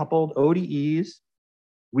linear, coupled ODEs.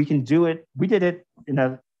 We can do it. We did it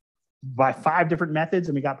by 5 different methods,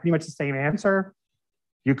 and we got pretty much the same answer.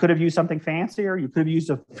 You could have used something fancier. You could have used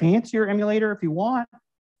a fancier emulator if you want.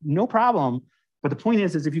 No problem. But the point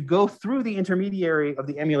is if you go through the intermediary of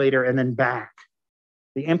the emulator and then back,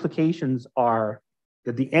 the implications are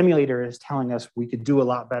that the emulator is telling us we could do a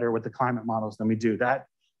lot better with the climate models than we do. That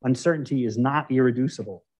uncertainty is not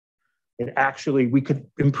irreducible. It actually, we could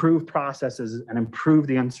improve processes and improve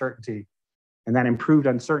the uncertainty. And that improved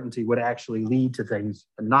uncertainty would actually lead to things.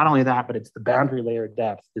 And not only that, but it's the boundary layer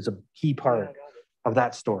depth is a key part of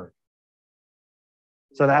that story.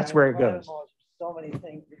 So that's where it goes. So many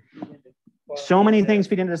things so many things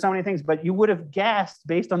feed into so many things, but you would have guessed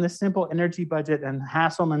based on this simple energy budget and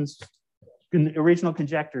Hasselmann's original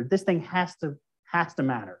conjecture, this thing has to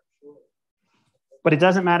matter. But it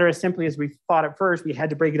doesn't matter as simply as we thought at first. We had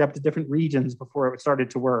to break it up to different regions before it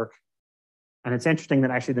started to work. And it's interesting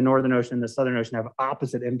that actually the Northern Ocean and the Southern Ocean have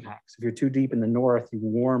opposite impacts. If you're too deep in the north, you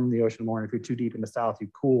warm the ocean more. And if you're too deep in the south, you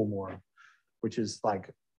cool more, which is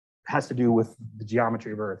like, has to do with the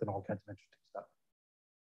geometry of Earth and all kinds of interesting stuff.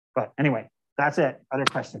 But anyway, that's it. Other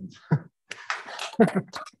questions?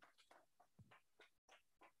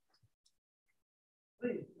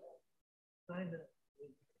 Please.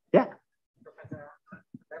 Yeah. Professor,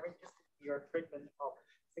 very interested in your treatment of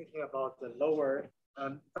thinking about the lower,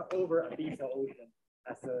 over abyssal ocean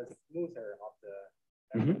as a smoother of the,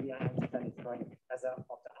 I understand it's going as a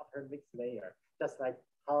of the upper mixed layer, just like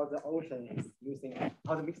how the ocean is using,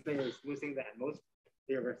 how the mixed layer is using the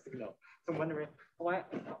atmosphere signal. So I'm wondering why,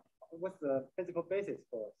 what's the physical basis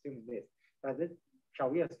for assuming this? Shall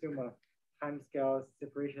we assume a time scale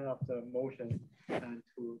separation of the motion and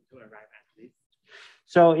to arrive at this?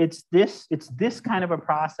 So it's this kind of a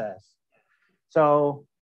process. So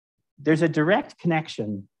there's a direct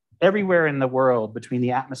connection everywhere in the world between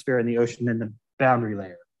the atmosphere and the ocean and the boundary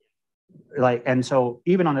layer. And so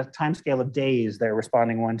even on a time scale of days, they're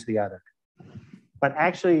responding one to the other. But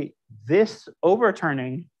actually, this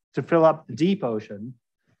overturning to fill up the deep ocean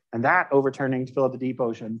and that overturning to fill up the deep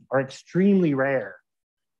ocean are extremely rare.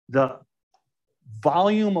 The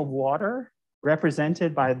volume of water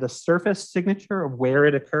represented by the surface signature of where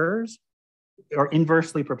it occurs are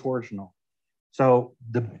inversely proportional. So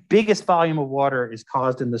the biggest volume of water is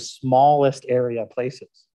caused in the smallest area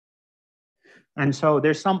places. And so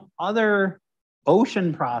there's some other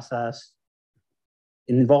ocean process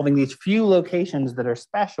involving these few locations that are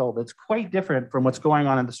special that's quite different from what's going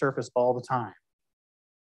on in the surface all the time.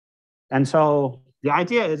 And so the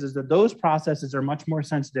idea is that those processes are much more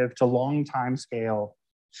sensitive to long time scale,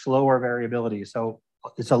 slower variability. So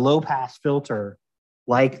it's a low pass filter,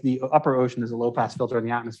 like the upper ocean is a low pass filter in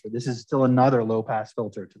the atmosphere. This is still another low pass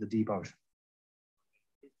filter to the deep ocean.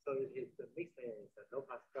 So it's the mixed layer is a low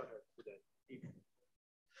pass filter to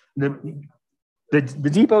the deep. The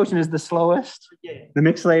deep ocean is the slowest. Yeah. The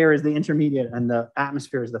mixed layer is the intermediate, and the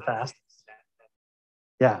atmosphere is the fastest.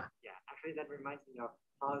 Yeah. Yeah. Actually, that reminds me of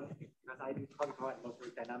how, because I do particle and local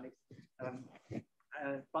dynamics.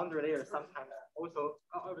 Boundary layer sometimes also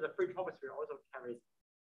over the free troposphere also carries.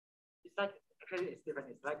 It's like actually it's different.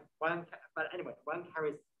 It's like one, but anyway, one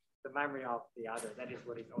carries the memory of the other. That is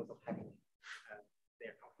what is also happening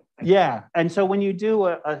there. Yeah, and so when you do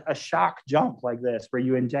a shock jump like this, where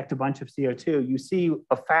you inject a bunch of CO2, you see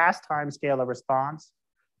a fast time scale of response,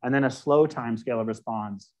 and then a slow time scale of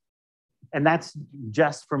response, and that's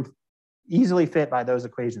just from easily fit by those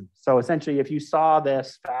equations. So essentially, if you saw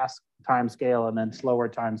this fast time scale and then slower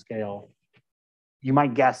time scale, you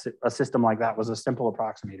might guess a system like that was a simple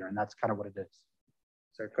approximator, and that's kind of what it is.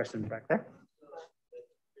 Is there a question back there?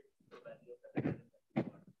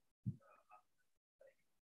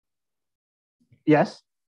 Yes?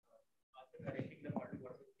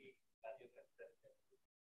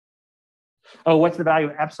 Oh, what's the value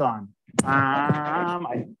of epsilon?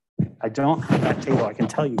 I don't have that table. I can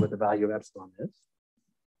tell you what the value of epsilon is.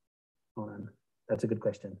 Hold on. That's a good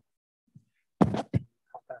question. Let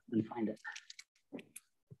me find it.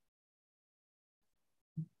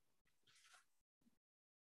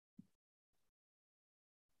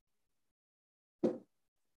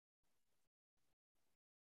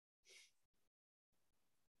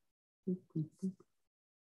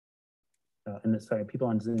 And sorry, people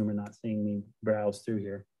on Zoom are not seeing me browse through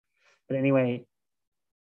here. But anyway,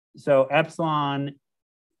 so epsilon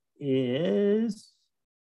is,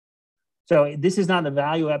 so this is not the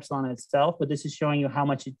value of epsilon itself, but this is showing you how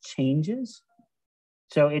much it changes.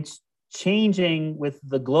 So it's changing with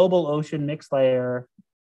the global ocean mixed layer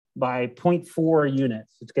by 0.4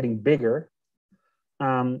 units. It's getting bigger.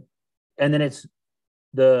 And then it's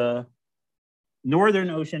the northern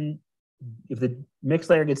ocean. If the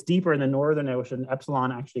mixed layer gets deeper in the northern ocean,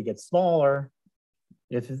 epsilon actually gets smaller.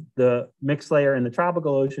 If the mixed layer in the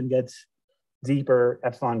tropical ocean gets deeper,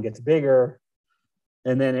 epsilon gets bigger.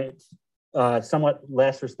 And then it's somewhat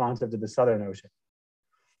less responsive to the southern ocean.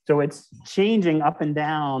 So it's changing up and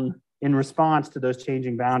down in response to those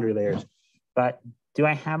changing boundary layers. But do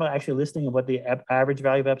I have actually a listing of what the average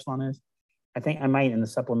value of epsilon is? I think I might in the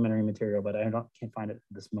supplementary material, but I can't find it at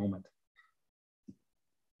this moment.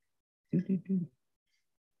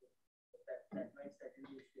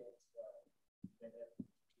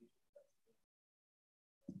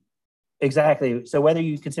 Exactly. So whether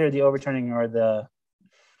you consider the overturning or the,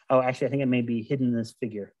 oh, actually, I think it may be hidden in this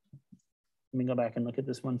figure. Let me go back and look at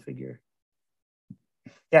this one figure.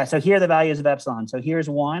 Yeah, so here are the values of epsilon. So here's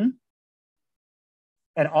 1.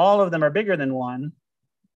 And all of them are bigger than 1.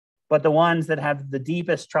 But the ones that have the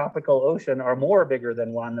deepest tropical ocean are more bigger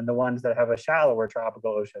than 1 than the ones that have a shallower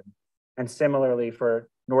tropical ocean. And similarly for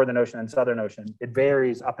Northern Ocean and Southern Ocean, it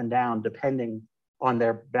varies up and down depending on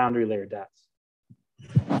their boundary layer depths.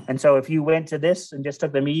 And so if you went to this and just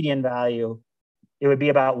took the median value, it would be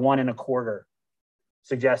about 1 1/4,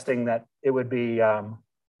 suggesting that it would be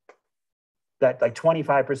that like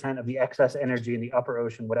 25% of the excess energy in the upper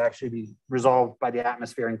ocean would actually be resolved by the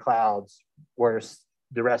atmosphere and clouds, whereas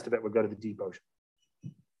the rest of it would go to the deep ocean.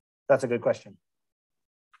 That's a good question.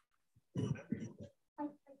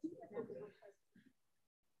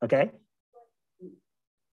 Okay.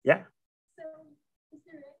 Yeah. So is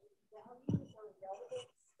there any values or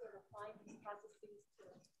relevance for applying these processes to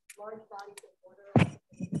large bodies of water?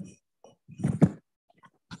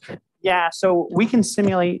 Yeah, so we can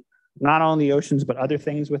simulate not only the oceans, but other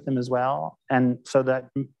things with them as well. And so that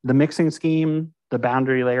the mixing scheme, the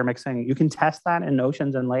boundary layer mixing, you can test that in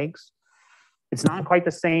oceans and lakes. It's not quite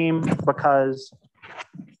the same because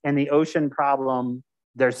in the ocean problem,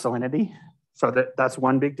 there's salinity. So that's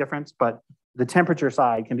one big difference, but the temperature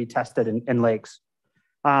side can be tested in lakes.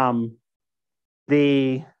 Actually,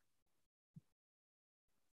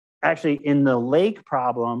 in the lake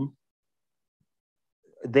problem,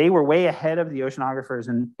 they were way ahead of the oceanographers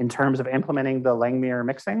in terms of implementing the Langmuir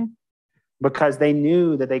mixing because they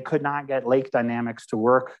knew that they could not get lake dynamics to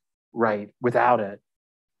work right without it.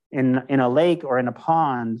 In a lake or in a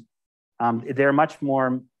pond, they're much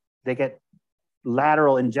more, they get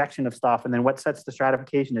lateral injection of stuff, and then what sets the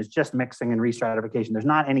stratification is just mixing and restratification. There's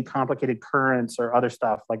not any complicated currents or other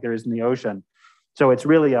stuff like there is in the ocean. So it's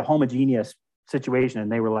really a homogeneous situation,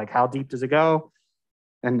 and they were like, how deep does it go?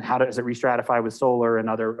 And how does it restratify with solar and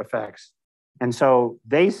other effects? And so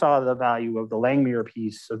they saw the value of the Langmuir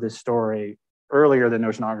piece of this story earlier than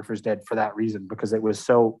oceanographers did for that reason, because it was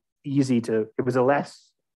so easy to, it was a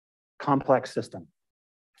less complex system.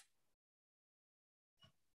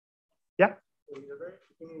 Yeah. So in the very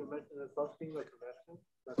beginning, you mentioned something like convection.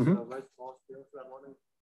 That's a very small scale. So I'm wondering,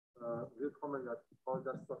 will you comment that how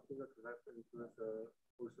does something like convection influence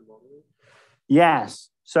ocean modeling?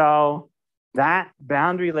 Yes. So that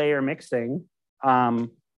boundary layer mixing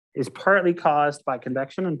is partly caused by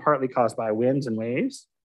convection and partly caused by winds and waves.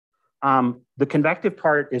 The convective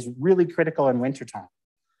part is really critical in wintertime.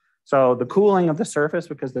 So the cooling of the surface,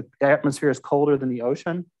 because the atmosphere is colder than the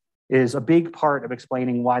ocean, is a big part of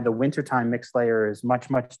explaining why the wintertime mixed layer is much,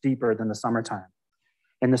 much deeper than the summertime.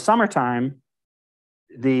 In the summertime,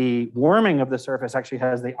 the warming of the surface actually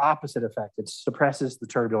has the opposite effect. It suppresses the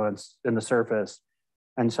turbulence in the surface.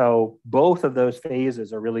 And so both of those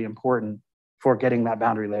phases are really important for getting that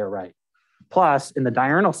boundary layer right. Plus, in the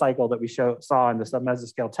diurnal cycle that we saw in the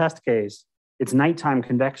submesoscale test case, it's nighttime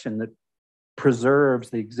convection that preserves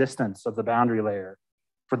the existence of the boundary layer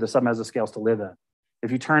for the submesoscales to live in.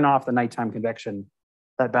 If you turn off the nighttime convection,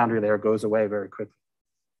 that boundary layer goes away very quickly.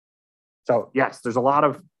 So yes, there's a lot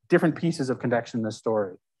of different pieces of convection in this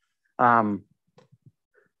story. And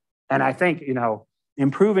I think, you know,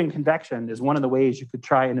 improving convection is one of the ways you could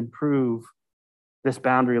try and improve this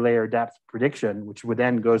boundary layer depth prediction, which would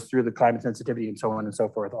then goes through the climate sensitivity and so on and so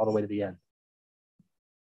forth all the way to the end.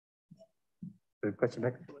 Good question,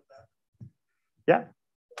 Nick? Yeah.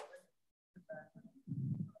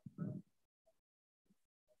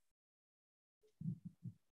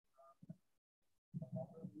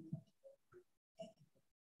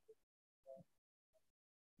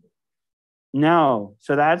 No,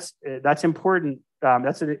 so that's important.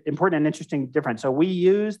 That's an important and interesting difference. So we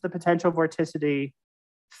use the potential vorticity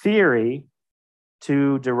theory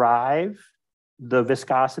to derive the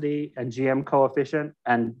viscosity and GM coefficient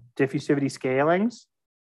and diffusivity scalings.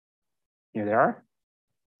 Here they are.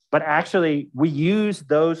 But actually, we use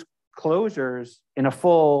those closures in a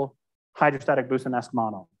full hydrostatic Boussinesq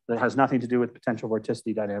model that has nothing to do with potential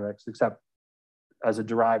vorticity dynamics except as a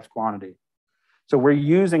derived quantity. So we're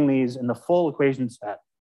using these in the full equation set.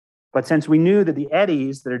 But since we knew that the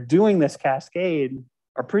eddies that are doing this cascade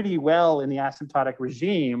are pretty well in the asymptotic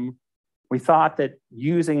regime, we thought that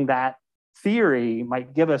using that theory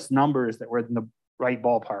might give us numbers that were in the right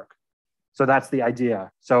ballpark. So that's the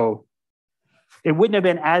idea. So it wouldn't have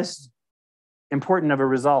been as important of a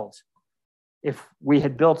result if we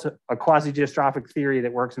had built a quasi-geostrophic theory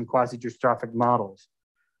that works in quasi-geostrophic models.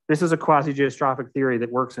 This is a quasi-geostrophic theory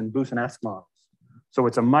that works in Boussinesque models. So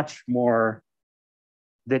it's a much more,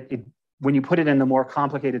 when you put it in the more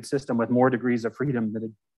complicated system with more degrees of freedom, that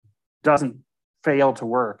it doesn't fail to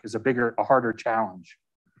work is a harder challenge.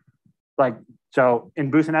 Like, so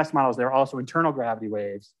in Boussinesque models, there are also internal gravity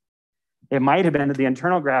waves. It might have been that the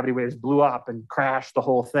internal gravity waves blew up and crashed the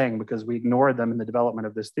whole thing because we ignored them in the development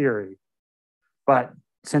of this theory. But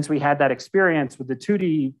since we had that experience with the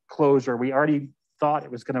 2D closure, we already thought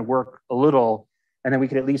it was going to work a little, and then we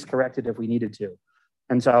could at least correct it if we needed to.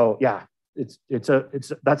 And so, yeah, that's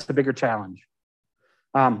the bigger challenge.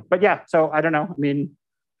 But yeah, so I don't know. I mean,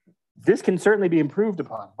 this can certainly be improved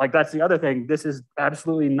upon. Like, that's the other thing. This is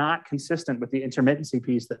absolutely not consistent with the intermittency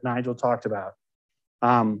piece that Nigel talked about.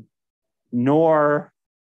 Nor,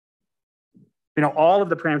 all of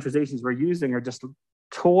the parameterizations we're using are just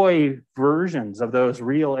toy versions of those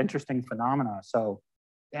real interesting phenomena. So,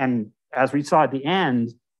 and as we saw at the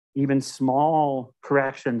end, even small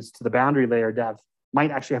corrections to the boundary layer depth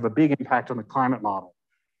might actually have a big impact on the climate model.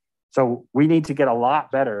 So we need to get a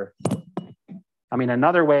lot better. I mean,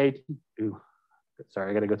 another way,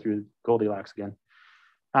 sorry, I got to go through Goldilocks again.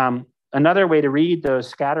 Another way to read those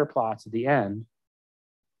scatter plots at the end.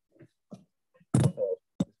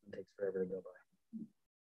 Takes forever to go by.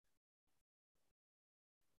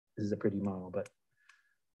 This is a pretty model, but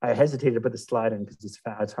I hesitated to put the slide in because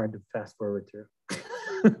it's hard to fast forward through.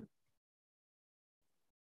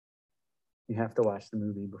 You have to watch the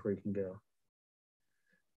movie before you can go.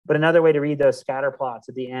 But another way to read those scatter plots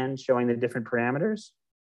at the end showing the different parameters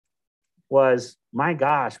was, my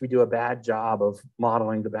gosh, we do a bad job of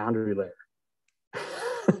modeling the boundary layer.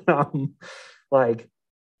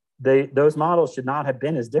 Those models should not have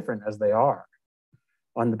been as different as they are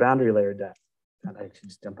on the boundary layer depth. God, I should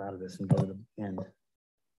just jump out of this and go to the end.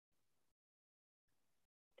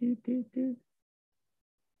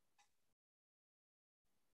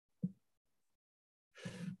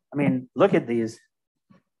 I mean, look at these.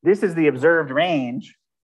 This is the observed range.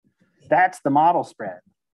 That's the model spread.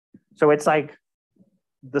 So it's like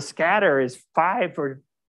the scatter is 5 or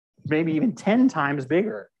maybe even 10 times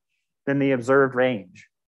bigger than the observed range.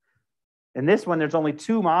 In this one, there's only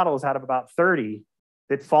 2 models out of about 30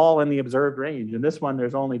 that fall in the observed range. In this one,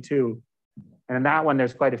 there's only 2. And in that one,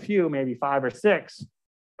 there's quite a few, maybe 5 or 6,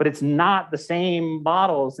 but it's not the same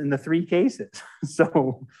models in the 3 cases.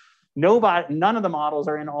 So none of the models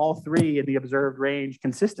are in all 3 in the observed range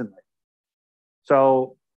consistently.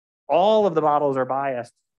 So all of the models are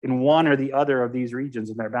biased in one or the other of these regions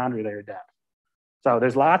in their boundary layer depth. So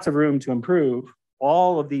there's lots of room to improve.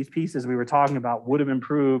 All of these pieces we were talking about would have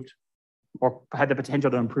improved or had the potential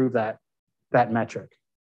to improve that metric.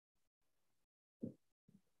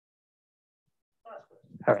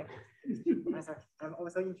 All right. I'm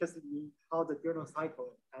also interested in how the journal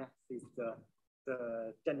cycle affects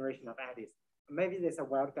the generation of eddies. Maybe there's a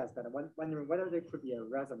wild guess, but I'm wondering whether there could be a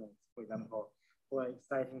resonance, for example, for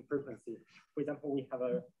exciting frequency. For example, we have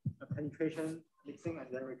a penetration mixing and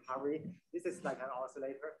then recovery. This is like an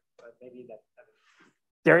oscillator, but maybe that.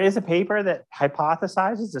 There is a paper that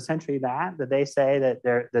hypothesizes essentially that they say that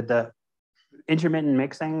the intermittent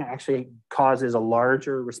mixing actually causes a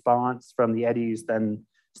larger response from the eddies than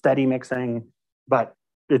steady mixing, but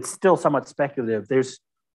it's still somewhat speculative.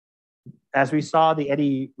 As we saw, the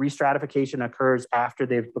eddy restratification occurs after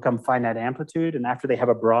they've become finite amplitude and after they have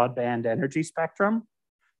a broadband energy spectrum.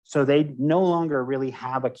 So they no longer really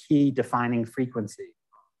have a key defining frequency.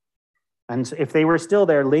 And so if they were still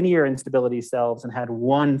their linear instability selves and had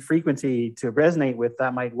one frequency to resonate with,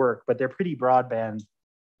 that might work, but they're pretty broadband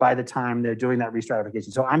by the time they're doing that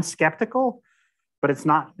restratification. So I'm skeptical, but it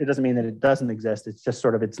doesn't mean that it doesn't exist. It's just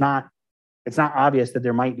sort of, it's not obvious that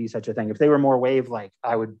there might be such a thing. If they were more wave-like,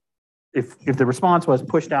 if the response was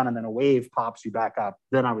push down and then a wave pops you back up,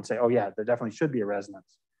 then I would say, oh yeah, there definitely should be a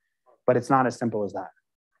resonance. But it's not as simple as that.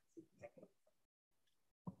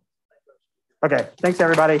 Okay, thanks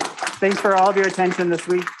everybody. Thanks for all of your attention this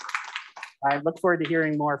week. I look forward to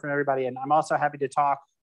hearing more from everybody. And I'm also happy to talk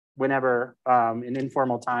whenever in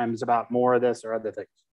informal times about more of this or other things.